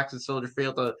press box at Soldier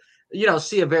Field to,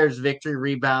 see a Bears victory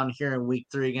rebound here in Week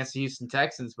 3 against the Houston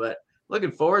Texans. But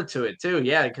looking forward to it too.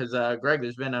 Yeah, because Greg,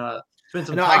 there's been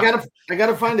some. No, I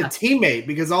gotta find a teammate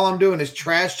because all I'm doing is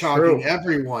trash talking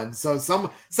everyone. So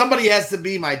somebody has to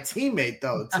be my teammate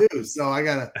though too. So I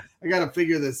gotta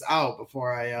figure this out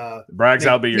before I Braggs,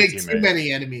 I'll be your make teammate. too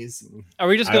many enemies. Are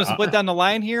we just gonna split down the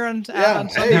line here on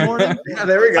Sunday morning? Yeah,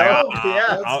 there we go.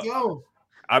 Let's go.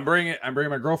 I'm bringing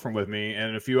my girlfriend with me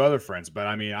and a few other friends, but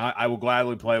I mean, I will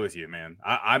gladly play with you, man.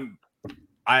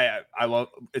 I love.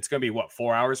 It's gonna be what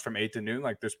 4 hours from 8 to noon.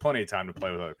 Like, there's plenty of time to play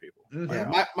with other people.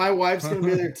 Yeah, my wife's gonna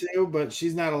be there too, but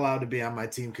she's not allowed to be on my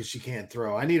team because she can't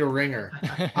throw. I need a ringer.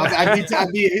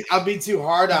 I'll be too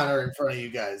hard on her in front of you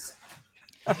guys.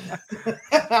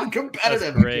 I'm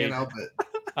competitive. I can't help it.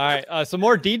 All right. Some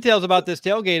more details about this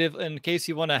tailgate in case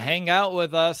you want to hang out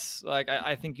with us. Like,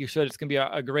 I think you should. It's going to be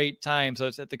a great time. So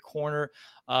it's at the corner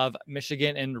of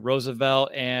Michigan and Roosevelt.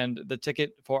 And the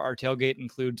ticket for our tailgate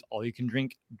includes all you can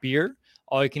drink beer,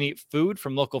 all you can eat food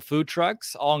from local food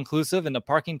trucks, all inclusive. And the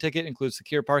parking ticket includes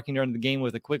secure parking during the game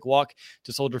with a quick walk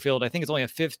to Soldier Field. I think it's only a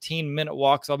 15-minute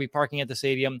walk. So I'll be parking at the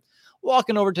stadium,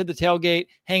 walking over to the tailgate,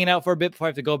 hanging out for a bit before I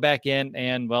have to go back in.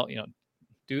 And, well,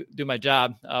 do my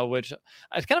job, which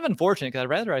is kind of unfortunate because I'd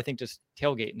rather, I think, just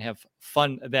tailgate and have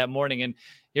fun that morning. And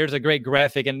here's a great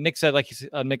graphic. And Nick said, like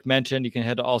Nick mentioned, you can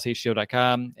head to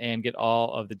allchgo.com and get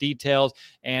all of the details.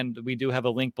 And we do have a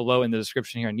link below in the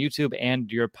description here on YouTube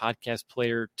and your podcast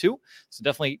player too. So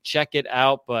definitely check it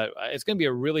out. But it's going to be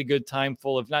a really good time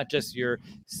full of not just your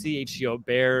CHGO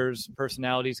Bears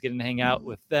personalities getting to hang out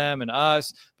with them and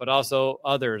us, but also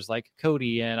others like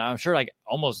Cody. And I'm sure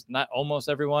not almost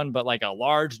everyone, but like a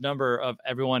large number of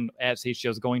everyone at CHGO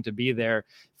is going to be there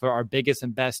for our biggest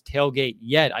and best tailgate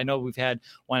yet. I know we've had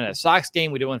one at a Sox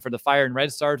game. We did one for the Fire and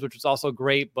Red Stars, which was also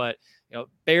great, but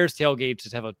Bears tailgates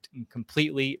just have a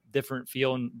completely different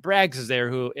feel. And Braggs is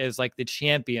there, who is like the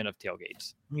champion of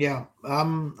tailgates. Yeah,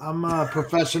 I'm a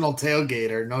professional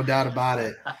tailgater, no doubt about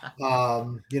it.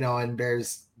 And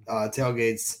Bears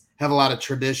tailgates have a lot of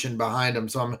tradition behind them,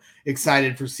 so I'm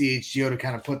excited for CHGO to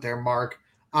kind of put their mark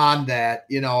on that.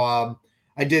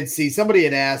 I did see somebody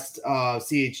had asked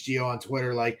CHGO on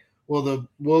Twitter, like,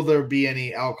 will there be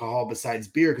any alcohol besides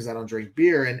beer? Because I don't drink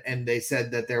beer. And they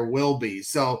said that there will be.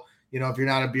 So, if you're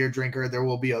not a beer drinker, there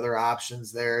will be other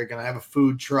options there. You're going to have a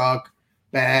food truck,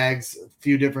 bags, a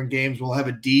few different games. We'll have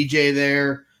a DJ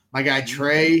there. My guy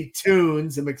Trey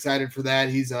Tunes, I'm excited for that.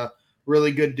 He's a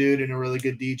really good dude and a really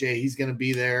good DJ. He's going to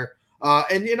be there.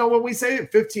 And when we say a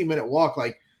 15-minute walk,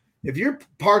 like if you're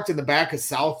parked in the back of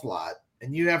South Lot,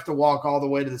 and you have to walk all the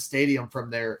way to the stadium from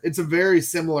there, it's a very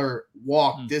similar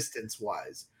walk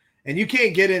distance-wise. And you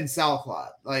can't get in South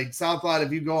Lot. Like South Lot,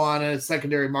 if you go on a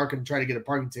secondary market and try to get a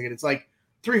parking ticket, it's like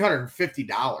 $350.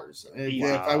 Wow.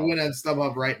 If I went on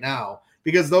StubHub right now,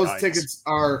 because those tickets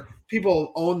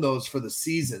people own those for the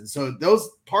season. So those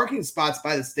parking spots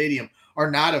by the stadium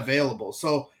are not available.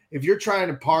 So if you're trying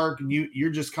to park and you're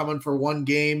just coming for one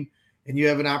game, and you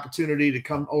have an opportunity to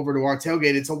come over to our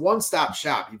tailgate, it's a one-stop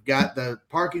shop. You've got the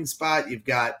parking spot. You've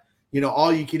got,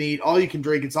 all you can eat, all you can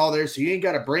drink. It's all there. So you ain't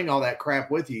got to bring all that crap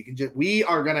with you. We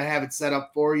are going to have it set up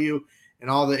for you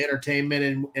and all the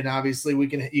entertainment. And obviously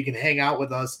you can hang out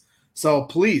with us. So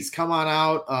please come on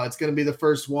out. It's going to be the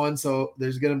first one. So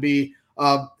there's going to be,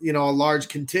 a large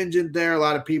contingent there, a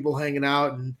lot of people hanging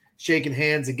out and shaking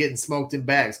hands and getting smoked in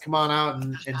bags. Come on out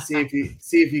and see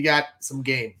if you got some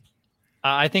game.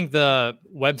 I think the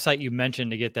website you mentioned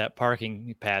to get that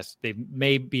parking pass, they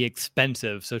may be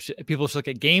expensive. So people should look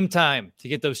at Game Time to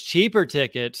get those cheaper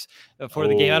tickets for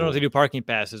the game. I don't know if they do parking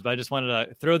passes, but I just wanted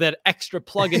to throw that extra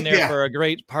plug in there for a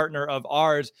great partner of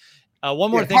ours.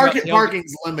 One more thing.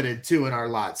 Parking's limited too in our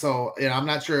lot. So I'm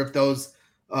not sure if those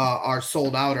are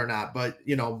sold out or not, but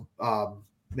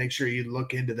make sure you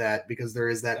look into that because there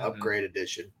is that upgrade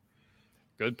edition.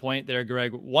 Good point there,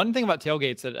 Greg. One thing about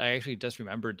tailgates that I actually just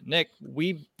remembered, Nick,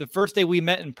 the first day we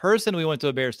met in person, we went to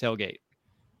a Bears tailgate.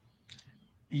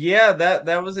 Yeah,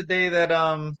 that was a day that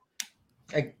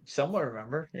I somewhat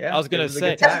remember. Yeah, I was gonna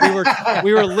say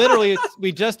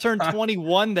we just turned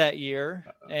 21 that year,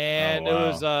 and it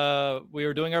was we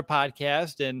were doing our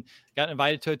podcast and got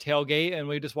invited to a tailgate, and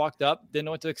we just walked up, didn't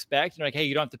know what to expect, and like, hey,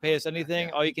 you don't have to pay us anything,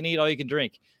 all you can eat, all you can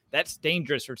drink. That's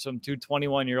dangerous for some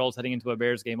 21-year-olds heading into a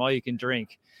Bears game. All you can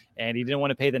drink. And he didn't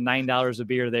want to pay the $9 a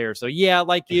beer there. So, yeah,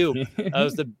 like you. It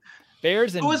was the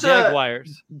Bears and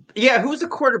Jaguars. Who was the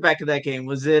quarterback of that game?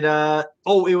 Was it it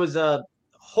was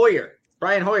Hoyer.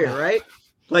 Brian Hoyer, right?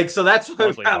 So that's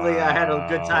what probably I had a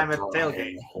good time at the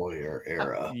tailgate. Hoyer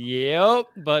era. Yep.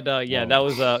 But, that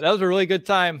was a really good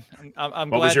time. I'm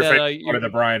glad was your that favorite part of the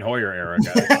Brian Hoyer era,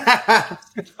 guys?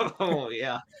 Oh,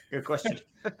 yeah. Good question.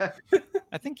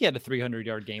 I think he had a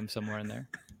 300-yard game somewhere in there.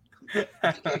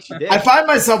 I find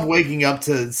myself waking up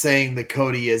to saying the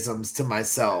Codyisms to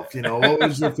myself. What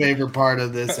was your favorite part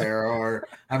of this era? Or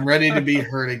I'm ready to be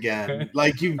hurt again.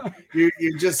 Like you're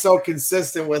just so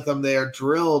consistent with them. They are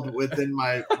drilled within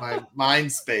my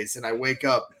mind space, and I wake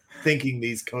up thinking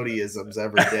these Codyisms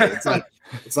every day. It's like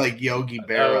It's like Yogi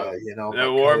Berra,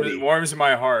 It warms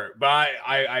my heart. But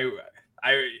I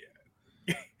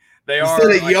they instead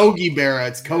are of Yogi Berra,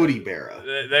 it's Cody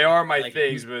Berra. They are my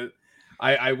things, but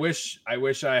I wish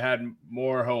I had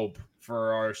more hope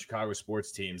for our Chicago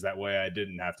sports teams. That way I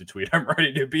didn't have to tweet I'm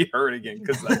ready to be hurt again,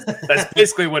 because that's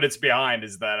basically what it's behind,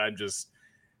 is that I'm just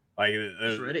like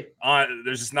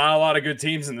there's just not a lot of good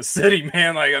teams in the city,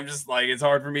 man. Like I'm just like, it's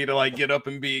hard for me to like get up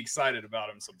and be excited about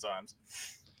them sometimes.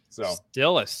 So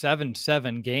still a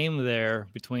 7-7 game there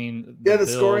between the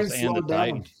Bills scoring and the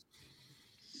Titans.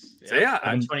 So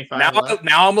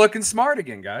now I'm looking smart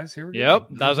again, guys. Here we go.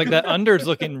 That was like that under's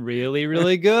looking really,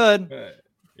 really good.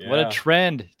 Yeah. What a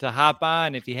trend to hop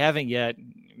on. If you haven't yet,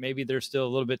 maybe there's still a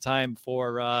little bit of time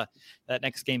before that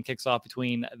next game kicks off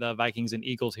between the Vikings and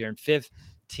Eagles here in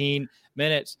 15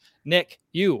 minutes. Nick,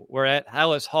 you were at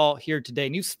Hallis Hall here today,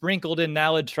 and you sprinkled in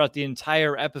knowledge throughout the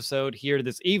entire episode here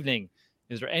this evening.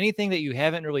 Is there anything that you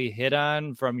haven't really hit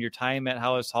on from your time at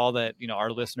Hallis Hall that,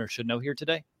 our listeners should know here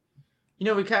today?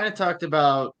 We kind of talked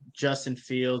about Justin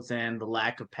Fields and the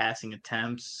lack of passing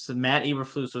attempts. So Matt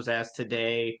Eberflus was asked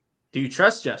today, do you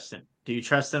trust Justin? Do you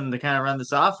trust him to kind of run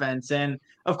this offense? And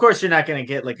of course, you're not going to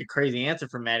get like a crazy answer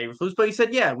from Matt Eberflus, but he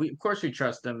said, yeah, of course we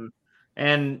trust him.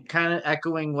 And kind of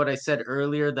echoing what I said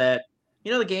earlier, that,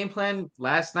 the game plan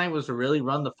last night was to really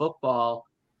run the football,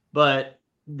 but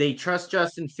they trust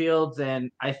Justin Fields. And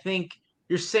I think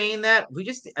you're saying that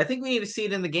I think we need to see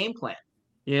it in the game plan.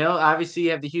 Obviously you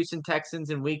have the Houston Texans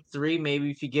in week 3.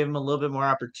 Maybe if you give him a little bit more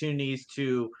opportunities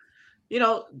to,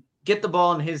 get the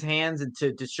ball in his hands and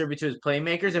to distribute to his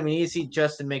playmakers. And we need to see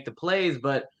Justin make the plays.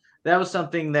 But that was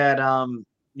something that,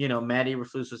 Matt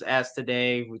Eberflus was asked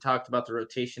today. We talked about the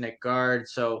rotation at guard.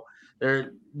 So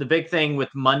the big thing with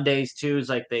Mondays too is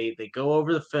like they go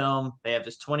over the film. They have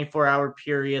this 24-hour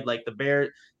period. Like the Bears,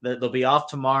 they'll be off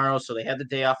tomorrow, so they have the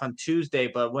day off on Tuesday.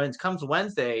 But when it comes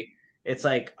Wednesday, it's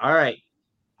like, all right,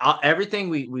 everything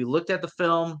we looked at the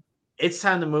film, it's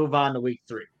time to move on to week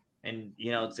 3. And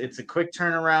it's a quick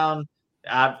turnaround.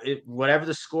 Whatever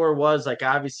the score was, like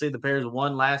obviously the Bears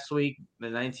won last week, the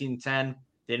 19-10,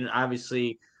 didn't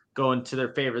obviously go into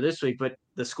their favor this week, but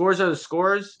the scores are the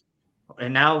scores.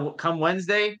 And now come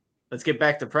Wednesday, let's get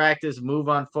back to practice, move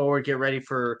on forward, get ready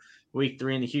for week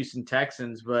 3 in the Houston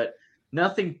Texans. But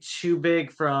nothing too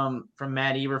big from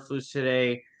Matt Eberflus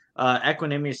today.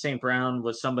 Equanimous St. Brown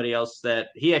was somebody else that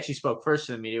he actually spoke first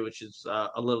to the media, which is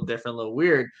a little different, a little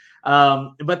weird.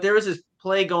 But there was this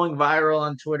play going viral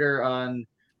on Twitter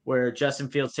where Justin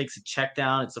Fields takes a check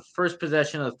down. It's the first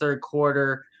possession of the third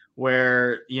quarter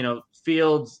where,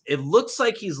 Fields, it looks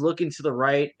like he's looking to the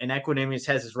right, and Equanimous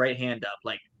has his right hand up,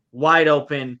 like wide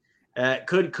open.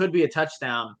 Could be a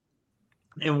touchdown.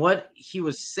 And what he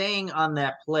was saying on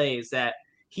that play is that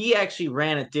he actually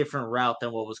ran a different route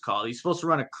than what was called. He's supposed to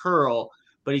run a curl,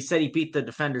 but he said he beat the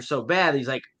defender so bad, he's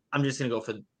like, I'm just going to go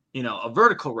for, a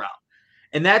vertical route.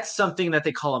 And that's something that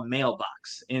they call a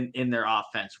mailbox in their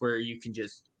offense, where you can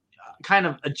just kind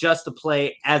of adjust the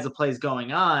play as the play is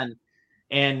going on.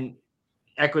 And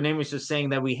Equanimous was saying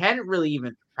that we hadn't really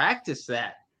even practiced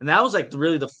that. And that was like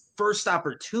really the first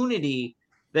opportunity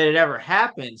that had ever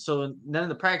happened. So none of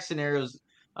the practice scenarios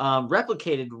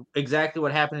replicated exactly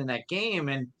what happened in that game.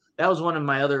 And that was one of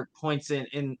my other points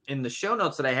in the show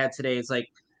notes that I had today. It's like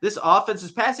this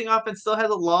passing offense still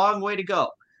has a long way to go.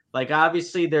 Like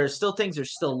obviously there's still things they're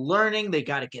still learning. They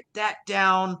got to get that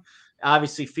down.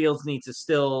 Obviously Fields needs to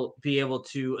still be able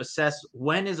to assess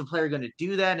when is a player going to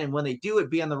do that. And when they do it,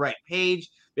 be on the right page,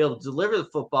 be able to deliver the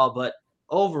football. But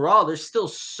overall, there's still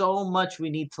so much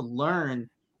we need to learn.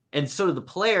 And so do the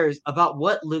players about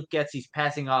what Luke Getsy's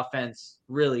passing offense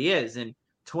really is. And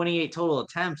 28 total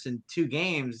attempts in 2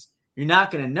 games, you're not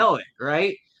going to know it,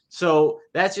 right? So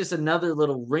that's just another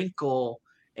little wrinkle.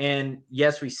 And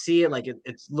yes, we see it. Like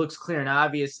it looks clear and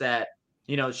obvious that,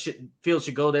 Fields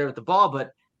should go there with the ball, but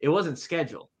it wasn't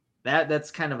scheduled. That's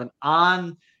kind of an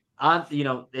on,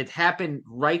 it happened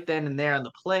right then and there on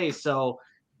the play. So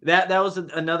that was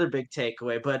another big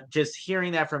takeaway. But just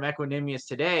hearing that from Equanimous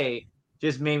today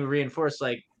just made me reinforce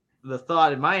like the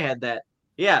thought in my head that,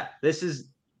 yeah, this is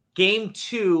game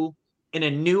 2 in a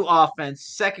new offense,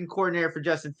 second coordinator for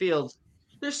Justin Fields.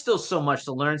 There's still so much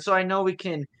to learn. So I know we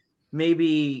can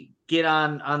maybe get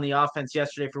on the offense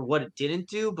yesterday for what it didn't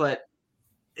do, but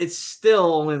it's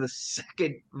still only the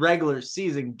second regular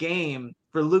season game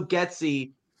for Luke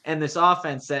Getsy and this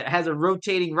offense that has a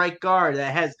rotating right guard,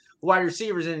 that has wide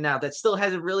receivers in and out, that still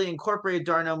hasn't really incorporated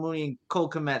Darnell Mooney and Cole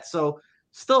Kmet. So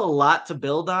still a lot to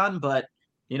build on, but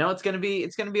it's going to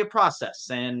be a process,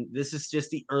 and this is just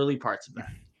the early parts of that.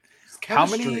 How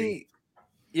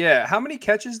many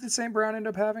catches did St. Brown end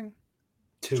up having?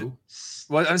 2.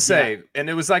 Well, I'm saying, and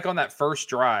it was like on that first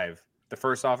drive, the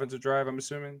first offensive drive, I'm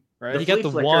assuming, right? He got the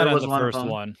one on the first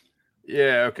one.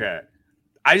 Yeah, okay.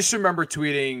 I just remember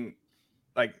tweeting,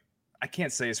 like, I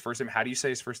can't say his first name. How do you say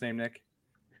his first name, Nick?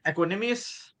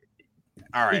 Equanimous?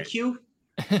 All right. EQ?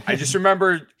 I just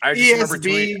remember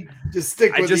ESB. Just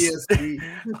stick with ESB.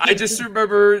 I just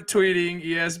remember tweeting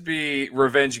ESB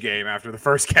revenge game after the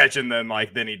first catch, and then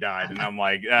he died, and I'm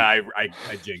like, I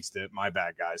jinxed it. My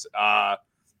bad, guys.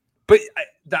 But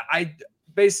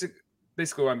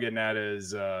basically what I'm getting at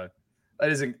is that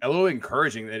is a little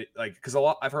encouraging that because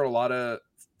I've heard a lot of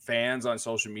fans on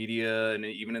social media and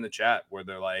even in the chat where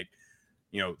they're like,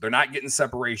 they're not getting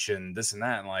separation, this and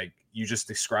that, and you just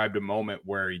described a moment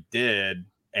where he did.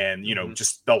 And,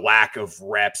 just the lack of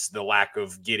reps, the lack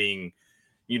of getting,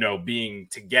 being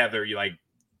together,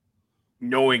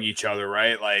 knowing each other,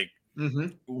 right?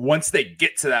 Once they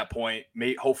get to that point,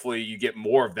 hopefully you get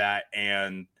more of that.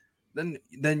 And then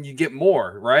you get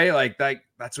more, right?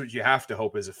 That's what you have to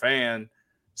hope as a fan.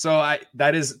 So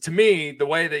that is, to me, the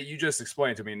way that you just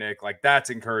explained to me, Nick, that's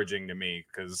encouraging to me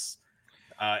because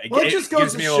it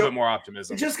gives me a little bit more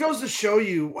optimism. It just goes to show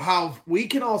you how we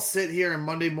can all sit here and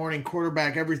Monday morning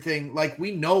quarterback everything. We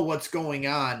know what's going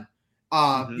on,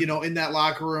 in that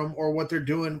locker room or what they're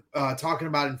doing, talking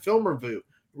about in film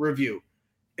review.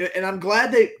 And I'm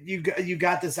glad that you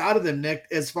got this out of them, Nick,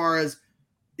 as far as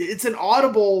it's an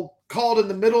audible called in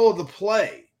the middle of the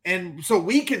play. And so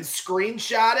we can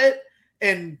screenshot it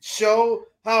and show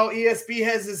how ESB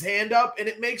has his hand up, and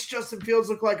it makes Justin Fields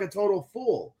look like a total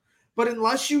fool. But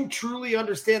unless you truly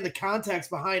understand the context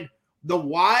behind the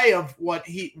why of why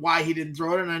he didn't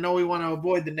throw it, and I know we want to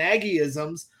avoid the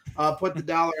Nagyisms, put the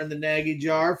dollar in the Nagy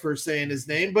jar for saying his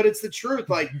name, but it's the truth.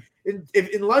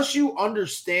 Unless you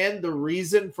understand the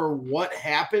reason for what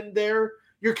happened there,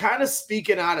 you're kind of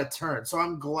speaking out of turn. So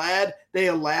I'm glad they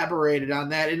elaborated on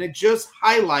that, and it just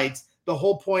highlights the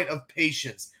whole point of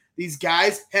patience. These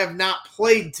guys have not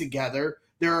played together.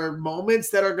 There are moments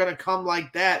that are going to come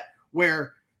like that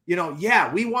where –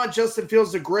 we want Justin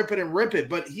Fields to grip it and rip it,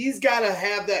 but he's got to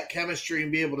have that chemistry and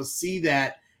be able to see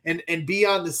that and be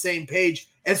on the same page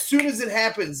as soon as it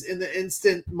happens in the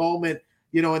instant moment,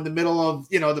 in the middle of,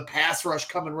 the pass rush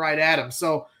coming right at him.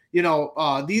 So,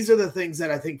 these are the things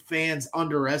that I think fans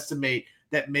underestimate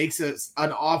that makes us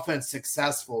an offense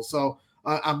successful. So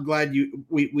I'm glad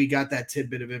we got that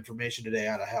tidbit of information today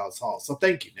out of Hallis Hall. So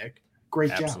thank you, Nick.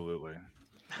 Great job. Absolutely.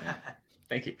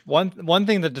 Thank you. One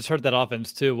thing that deterred that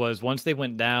offense too was once they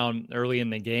went down early in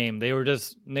the game, they were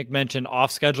just, Nick mentioned,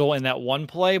 off schedule in that one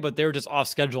play, but they were just off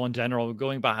schedule in general,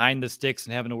 going behind the sticks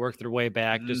and having to work their way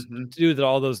back, just to do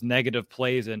all those negative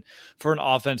plays. And for an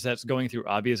offense that's going through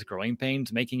obvious growing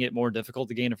pains, making it more difficult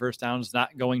to gain a first down is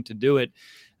not going to do it.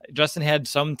 Justin had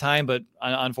some time, but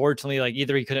unfortunately,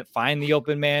 either he couldn't find the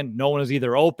open man, no one was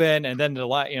either open, and then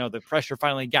the pressure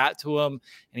finally got to him,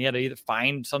 and he had to either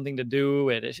find something to do.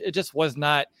 It just was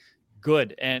not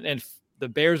good, and the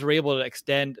Bears were able to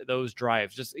extend those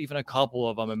drives, just even a couple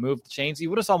of them, and move the chains.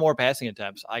 You would have saw more passing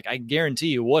attempts. I guarantee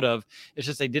you would have. It's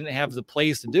just they didn't have the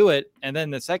plays to do it, and then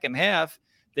the second half,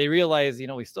 they realized,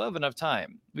 we still have enough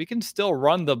time. We can still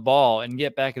run the ball and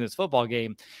get back in this football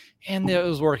game. And it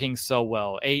was working so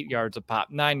well. 8 yards a pop,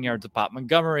 9 yards a pop.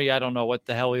 Montgomery, I don't know what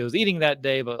the hell he was eating that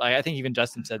day, but I think even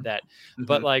Justin said that.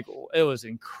 But it was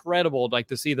incredible,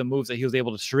 to see the moves that he was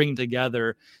able to string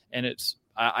together. And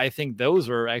I think those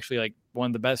were actually one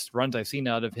of the best runs I've seen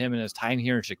out of him in his time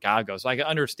here in Chicago. So I can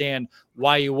understand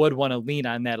why you would want to lean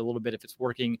on that a little bit if it's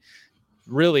working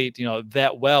really,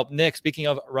 that well. Nick, speaking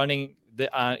of running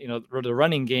the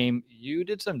running game, you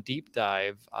did some deep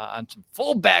dive on some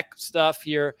fullback stuff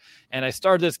here, and I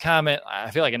started this comment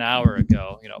I feel like an hour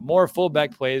ago. More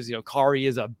fullback plays. Kari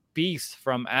is a beast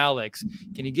from Alex.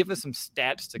 Can you give us some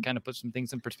stats to kind of put some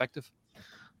things in perspective?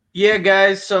 Yeah,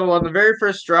 guys. So on the very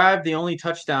first drive, the only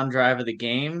touchdown drive of the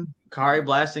game, Kari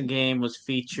Blasingame was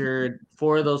featured.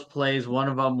 4 of those plays, one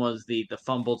of them was the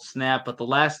fumbled snap, but the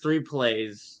last 3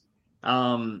 plays,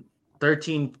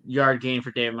 13-yard gain for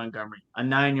David Montgomery, a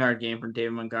 9-yard gain for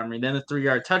David Montgomery, then a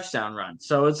 3-yard touchdown run.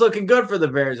 So it's looking good for the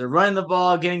Bears. They're running the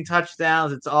ball, getting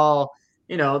touchdowns. It's all,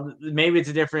 maybe it's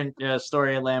a different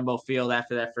story at Lambeau Field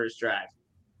after that first drive.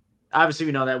 Obviously,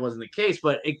 we know that wasn't the case,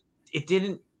 but it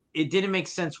didn't make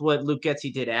sense what Luke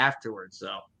Getsy did afterwards.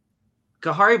 So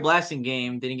Kahari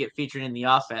Blasingame didn't get featured in the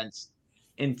offense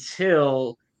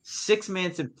until 6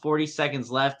 minutes and 40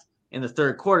 seconds left in the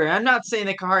third quarter. And I'm not saying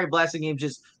that Kahari Blasingame is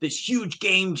just this huge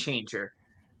game changer,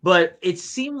 but it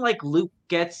seemed like Luke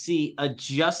Getsy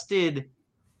adjusted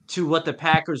to what the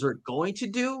Packers were going to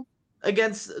do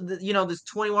against this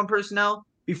 21 personnel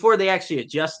before they actually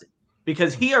adjusted.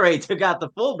 because he already took out the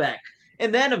fullback.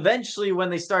 And then eventually when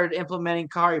they started implementing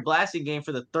Kahari blasting game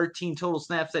for the 13 total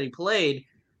snaps that he played,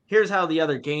 here's how the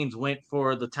other gains went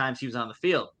for the times he was on the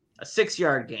field. A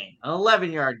 6-yard gain, an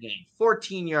 11-yard gain,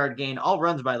 14-yard gain, all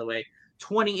runs, by the way,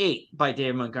 28 by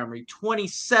David Montgomery,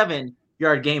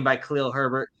 27-yard gain by Khalil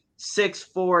Herbert,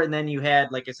 6-4, and then you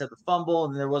had, like I said, the fumble,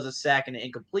 and there was a sack and an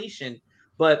incompletion.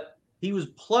 But he was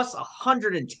plus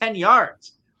 110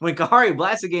 yards when Kahari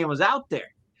Blasingame was out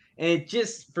there. And it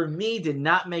just, for me, did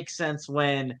not make sense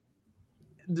when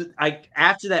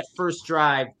after that first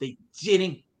drive, they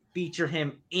didn't feature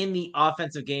him in the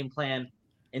offensive game plan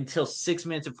until 6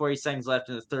 minutes and 40 seconds left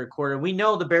in the third quarter. We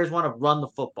know the Bears want to run the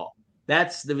football.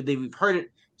 We've heard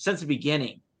it since the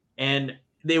beginning, and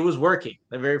it was working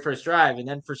the very first drive. And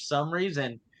then for some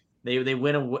reason, they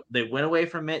went away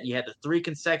from it. You had the 3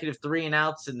 consecutive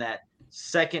 3-and-outs in the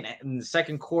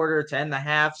second quarter to end the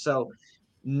half. So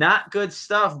not good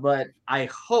stuff, but I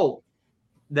hope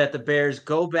that the Bears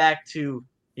go back to,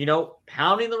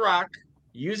 pounding the rock,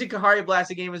 using Kahari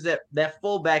Blasingame as that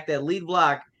fullback, that lead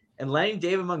block, and letting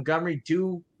David Montgomery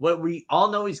do what we all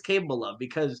know he's capable of.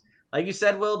 Because, like you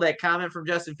said, Will, that comment from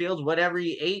Justin Fields, whatever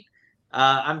he ate,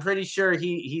 I'm pretty sure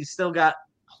he's still got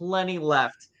plenty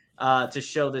left to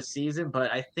show this season.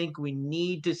 But I think we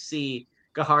need to see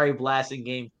Kahari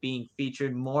Blasingame being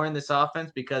featured more in this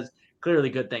offense because clearly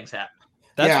good things happen.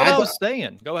 That's what I was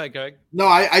saying. Go ahead, Greg. No,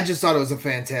 I just thought it was a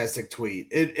fantastic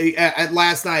tweet. At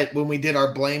last night when we did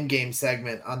our blame game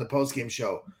segment on the postgame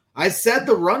show, I said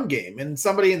the run game, and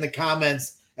somebody in the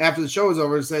comments after the show was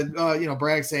over said,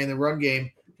 Bragg saying the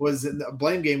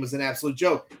blame game was an absolute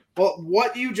joke. Well,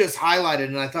 what you just highlighted,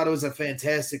 and I thought it was a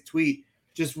fantastic tweet,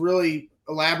 just really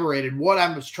elaborated what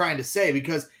I was trying to say,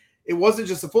 because it wasn't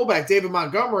just the fullback. David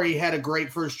Montgomery had a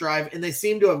great first drive, and they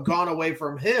seem to have gone away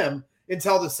from him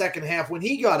until the second half when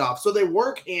he got off. So they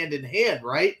work hand in hand,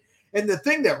 right? And the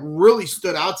thing that really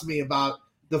stood out to me about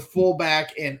the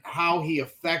fullback and how he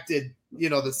affected,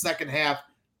 the second half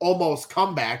almost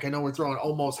comeback. I know we're throwing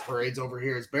almost parades over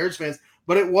here as Bears fans,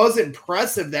 but it was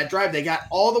impressive, that drive. They got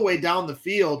all the way down the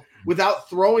field without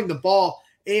throwing the ball.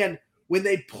 And when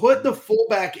they put the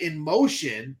fullback in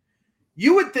motion,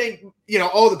 you would think,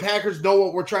 the Packers know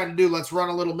what we're trying to do. Let's run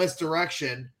a little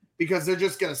misdirection, because they're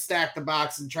just going to stack the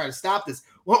box and try to stop this.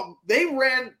 Well, they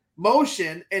ran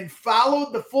motion and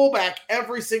followed the fullback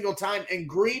every single time, and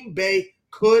Green Bay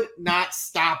could not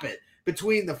stop it.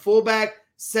 Between the fullback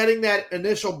setting that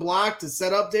initial block to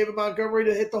set up David Montgomery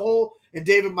to hit the hole, and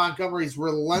David Montgomery's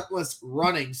relentless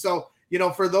running. So,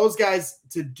 for those guys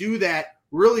to do that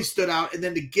really stood out, and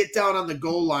then to get down on the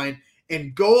goal line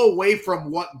and go away from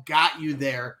what got you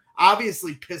there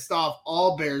obviously pissed off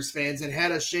all Bears fans and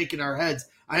had us shaking our heads.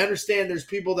 I understand there's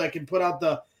people that can put out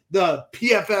the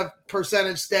PFF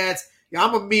percentage stats. Yeah,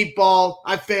 I'm a meatball.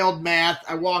 I failed math.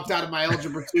 I walked out of my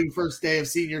Algebra 2 first day of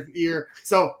senior year.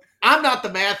 So I'm not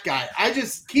the math guy. I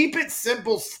just keep it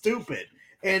simple, stupid.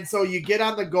 And so you get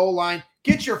on the goal line,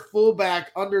 get your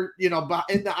fullback under, in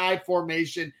the I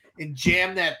formation and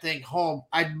jam that thing home.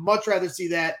 I'd much rather see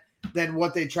that than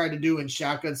what they tried to do in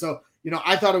shotgun. So,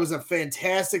 I thought it was a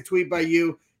fantastic tweet by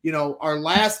you. Our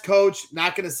last coach,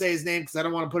 not going to say his name because I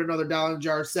don't want to put another dollar in the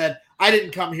jar, said, I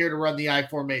didn't come here to run the I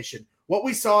formation. What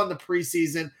we saw in the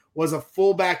preseason was a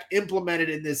fullback implemented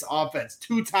in this offense,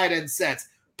 2 tight end sets,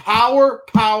 power,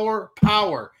 power,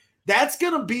 power. That's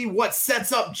going to be what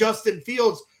sets up Justin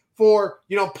Fields for,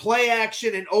 play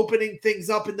action and opening things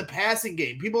up in the passing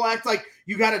game. People act like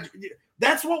you got to –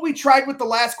 that's what we tried with the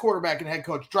last quarterback and head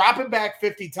coach, dropping back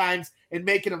 50 times and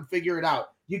making them figure it out.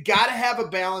 You got to have a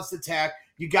balanced attack.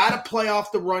 You got to play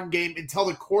off the run game until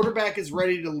the quarterback is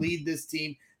ready to lead this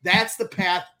team. That's the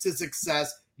path to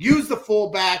success. Use the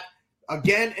fullback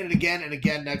again and again and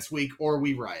again next week, or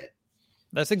we riot.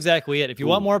 That's exactly it. If you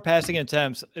want more passing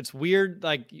attempts, it's weird,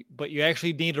 but you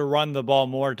actually need to run the ball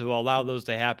more to allow those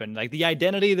to happen. Like, the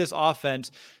identity of this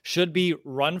offense should be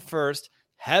run first,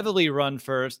 heavily run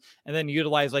first, and then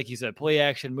utilize, like you said, play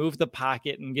action, move the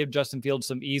pocket, and give Justin Fields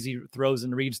some easy throws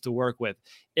and reads to work with.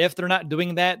 If they're not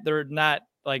doing that, they're not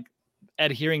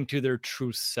adhering to their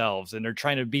true selves, and they're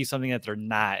trying to be something that they're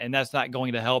not. And that's not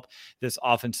going to help this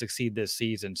offense succeed this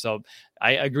season. So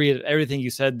I agree with everything you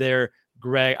said there,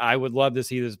 Greg. I would love to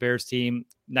see this Bears team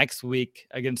next week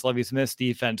against Lovie Smith's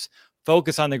defense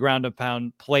focus on the ground and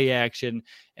pound, play action,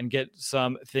 and get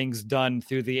some things done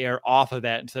through the air off of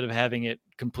that instead of having it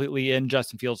completely in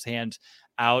Justin Fields' hands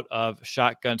out of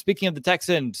shotgun. Speaking of the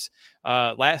Texans,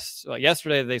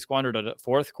 yesterday they squandered a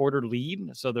fourth quarter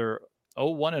lead, so they're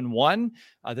 0-1-1.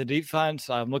 The defense,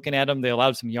 I'm looking at them, they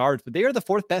allowed some yards, but they are the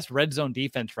fourth best red zone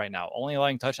defense right now, only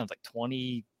allowing touchdowns like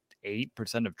 28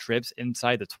 8% of trips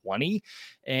inside the 20.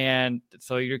 And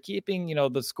so you're keeping,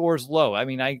 the scores low. I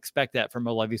mean, I expect that from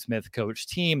a Lovie Smith coach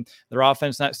team. Their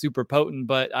offense not super potent,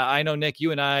 but I know, Nick,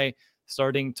 you and I,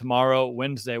 starting tomorrow,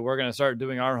 Wednesday, we're going to start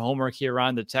doing our homework here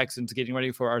on the Texans, getting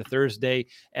ready for our Thursday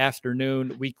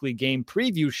afternoon weekly game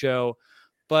preview show.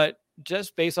 But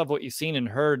just based off what you've seen and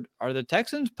heard, are the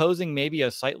Texans posing maybe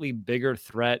a slightly bigger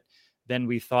threat than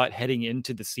we thought heading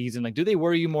into the season? Like, do they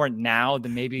worry you more now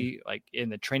than maybe like in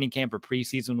the training camp or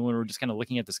preseason when we're just kind of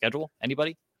looking at the schedule?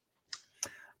 Anybody?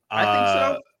 I think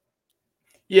so.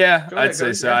 Yeah, I'd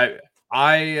say so.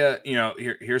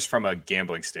 Here's from a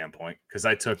gambling standpoint, because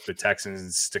I took the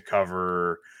Texans to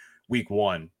cover week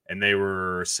 1 and they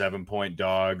were 7-point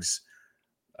dogs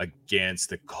against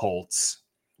the Colts.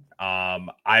 I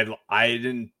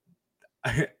didn't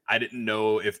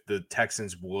know if the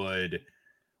Texans would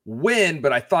win,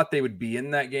 but I thought they would be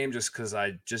in that game just because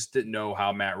I just didn't know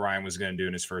how Matt Ryan was going to do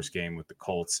in his first game with the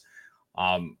Colts.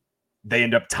 They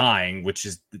end up tying, which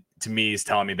is, to me, is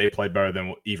telling me they played better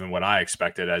than even what I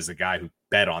expected as the guy who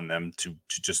bet on them to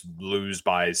just lose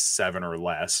by 7 or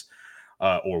less,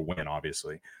 or win,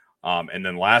 obviously. And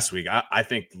then last week, I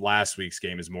think last week's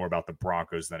game is more about the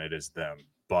Broncos than it is them.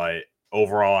 But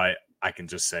overall, I can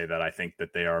just say that I think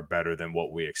that they are better than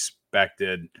what we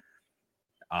expected.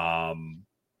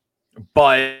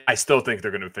 But I still think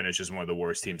they're going to finish as one of the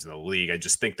worst teams in the league. I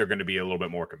just think they're going to be a little bit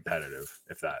more competitive,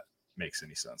 if that makes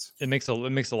any sense. It makes a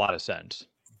lot of sense.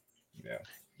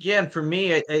 Yeah, and for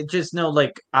me, I just know,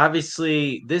 like,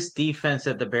 obviously this defense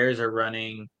that the Bears are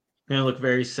running going to look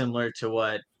very similar to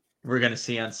what we're going to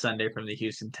see on Sunday from the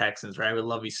Houston Texans, right? With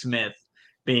Lovie Smith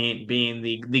being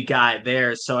the guy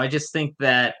there. So I just think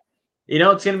that,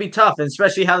 it's going to be tough, and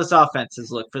especially how this offense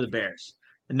has looked for the Bears,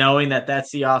 knowing that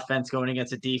that's the offense going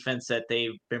against a defense that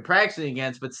they've been practicing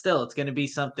against, but still it's going to be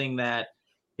something that,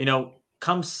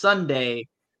 come Sunday,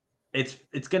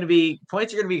 it's going to be,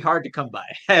 points are going to be hard to come by.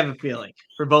 I have a feeling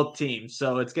for both teams.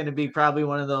 So it's going to be probably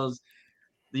one of those,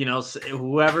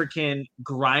 whoever can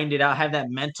grind it out, have that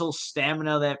mental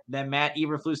stamina that Matt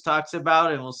Eberflus talks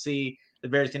about. And we'll see the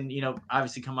Bears can,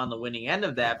 obviously come on the winning end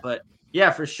of that. But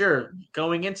yeah, for sure.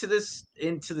 Going into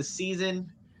the season,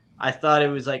 I thought it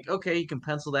was like, okay, you can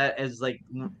pencil that as like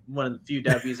one of the few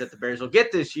W's that the Bears will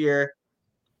get this year.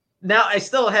 Now, I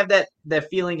still have that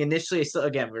feeling initially.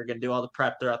 Again, we're going to do all the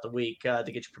prep throughout the week to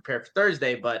get you prepared for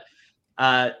Thursday. But,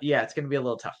 yeah, it's going to be a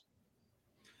little tough.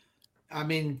 I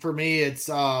mean, for me, it's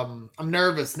I'm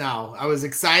nervous now. I was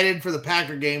excited for the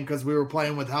Packer game because we were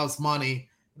playing with house money.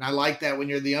 And I like that when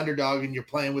you're the underdog and you're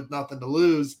playing with nothing to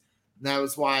lose. And that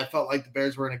was why I felt like the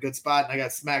Bears were in a good spot. And I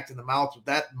got smacked in the mouth with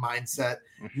that mindset.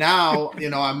 Now,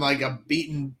 I'm like a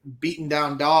beaten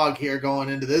down dog here going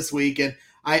into this week. And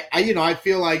I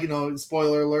feel like,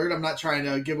 spoiler alert, I'm not trying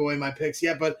to give away my picks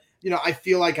yet, but, I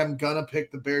feel like I'm going to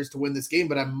pick the Bears to win this game,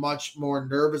 but I'm much more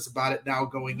nervous about it now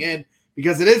going in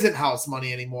because it isn't house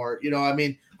money anymore.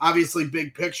 Obviously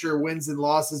big picture wins and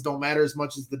losses don't matter as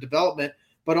much as the development,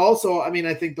 but also,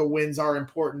 I think the wins are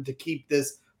important to keep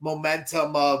this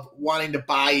momentum of wanting to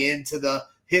buy into the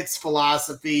hits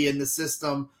philosophy and the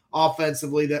system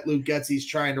offensively that Luke Getsy's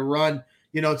trying to run,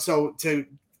 so to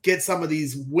get some of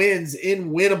these wins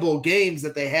in winnable games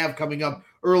that they have coming up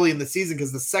early in the season,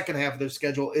 because the second half of their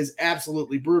schedule is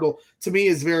absolutely brutal, to me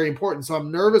is very important. So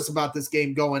I'm nervous about this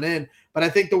game going in, but I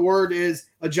think the word is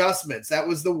adjustments. That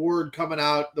was the word coming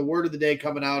out, the word of the day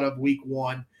coming out of week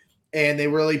 1. And they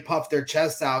really puffed their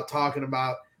chests out talking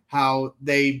about how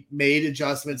they made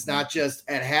adjustments, not just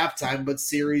at halftime, but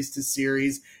series to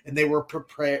series. And they were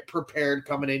prepared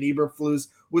coming in. Eberflus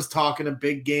was talking a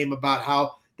big game about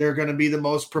how they're going to be the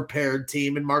most prepared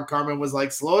team. And Mark Carman was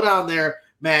like, slow down there,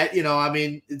 Matt.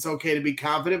 It's okay to be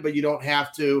confident, but you don't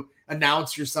have to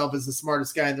announce yourself as the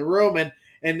smartest guy in the room.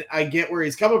 And I get where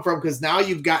he's coming from, because now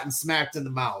you've gotten smacked in the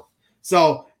mouth.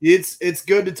 So it's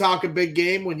good to talk a big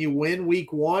game when you win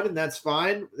week 1, and that's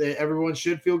fine. Everyone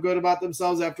should feel good about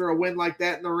themselves after a win like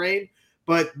that in the rain.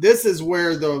 But this is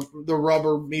where the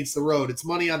rubber meets the road. It's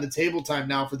money on the table time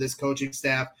now for this coaching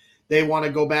staff. They want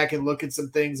to go back and look at some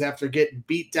things after getting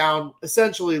beat down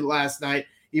essentially last night,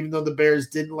 even though the Bears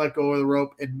didn't let go of the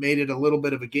rope and made it a little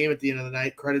bit of a game at the end of the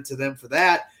night. Credit to them for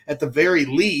that at the very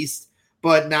least.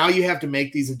 But now you have to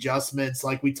make these adjustments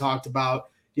like we talked about,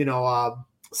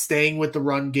 staying with the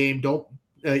run game. Don't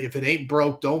if it ain't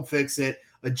broke, don't fix it.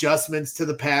 Adjustments to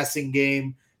the passing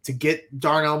game to get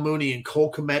Darnell Mooney and Cole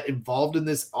Kmet involved in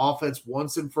this offense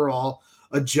once and for all.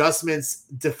 Adjustments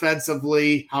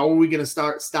defensively. How are we going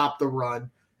to stop the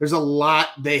run? There's a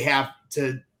lot they have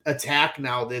to attack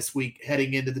now this week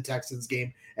heading into the Texans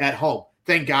game at home.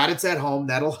 Thank God it's at home.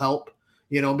 That'll help.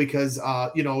 because,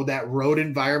 that road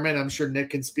environment, I'm sure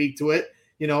Nick can speak to it,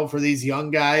 for these young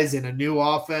guys and a new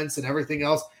offense and everything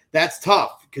else. That's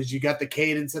tough because you got the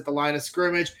cadence at the line of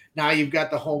scrimmage. Now you've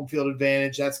got the home field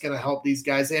advantage. That's going to help these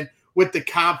guys. And with the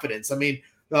confidence, I mean,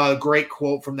 a great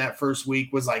quote from that first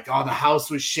week was like, "Oh, the house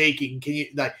was shaking."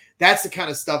 That's the kind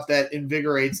of stuff that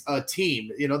invigorates a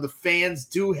team. The fans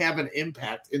do have an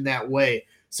impact in that way.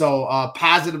 So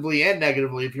positively and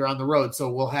negatively if you're on the road. So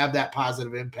we'll have that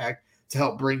positive impact to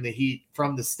help bring the heat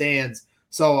from the stands.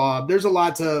 So there's a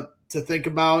lot to think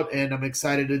about, and I'm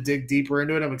excited to dig deeper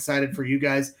into it. I'm excited for you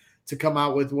guys to come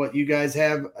out with what you guys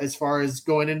have as far as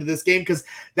going into this game, because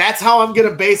that's how I'm going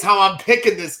to base how I'm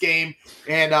picking this game.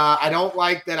 And I don't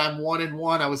like that I'm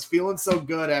 1-1. I was feeling so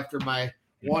good after my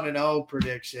 1-0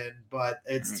 prediction, but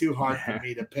it's too hard for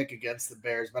me to pick against the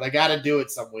Bears. But I got to do it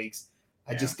some weeks.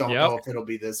 I just don't know if it'll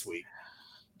be this week.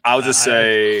 I'll just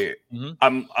say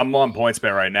I'm on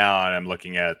PointsBet right now, and I'm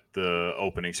looking at the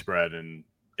opening spread, and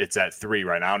it's at 3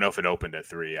 right now. I don't know if it opened at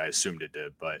 3. I assumed it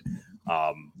did, but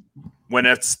when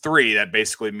it's 3, that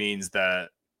basically means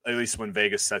that, at least when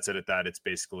Vegas sets it at that, it's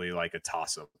basically like a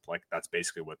toss-up. Like, that's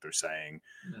basically what they're saying,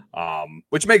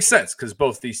 which makes sense because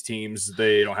both these teams,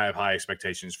 they don't have high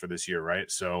expectations for this year, right?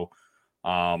 So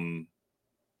I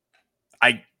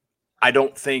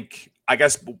don't think – I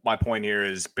guess my point here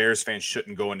is Bears fans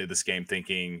shouldn't go into this game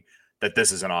thinking that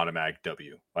this is an automatic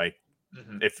W. Like,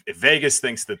 if Vegas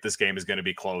thinks that this game is going to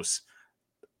be close,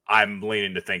 I'm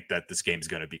leaning to think that this game is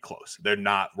going to be close. They're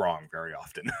not wrong very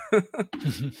often.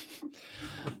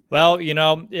 Well,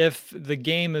 if the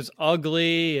game is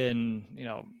ugly and,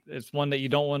 it's one that you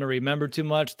don't want to remember too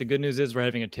much, the good news is we're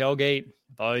having a tailgate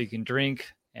with all you can drink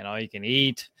and all you can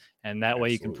eat. And that way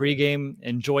you can pregame,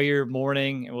 enjoy your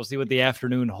morning, and we'll see what the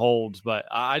afternoon holds. But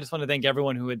I just want to thank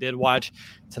everyone who did watch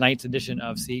tonight's edition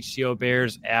of CHGO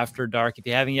Bears After Dark. If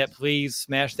you haven't yet, please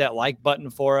smash that like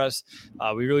button for us.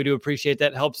 We really do appreciate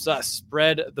that. It helps us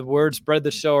spread the word, spread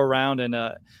the show around, and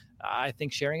I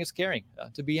think sharing is caring,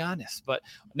 to be honest. But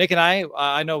Nick and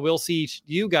I know we'll see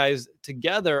you guys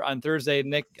together on Thursday.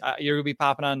 Nick, you're going to be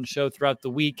popping on the show throughout the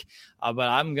week, but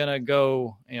I'm going to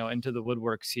go, into the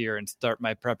woodworks here and start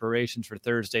my preparations for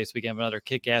Thursday so we can have another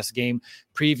kick-ass game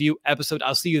preview episode.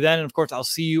 I'll see you then. And, of course, I'll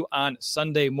see you on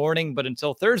Sunday morning. But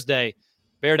until Thursday,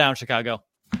 bear down, Chicago.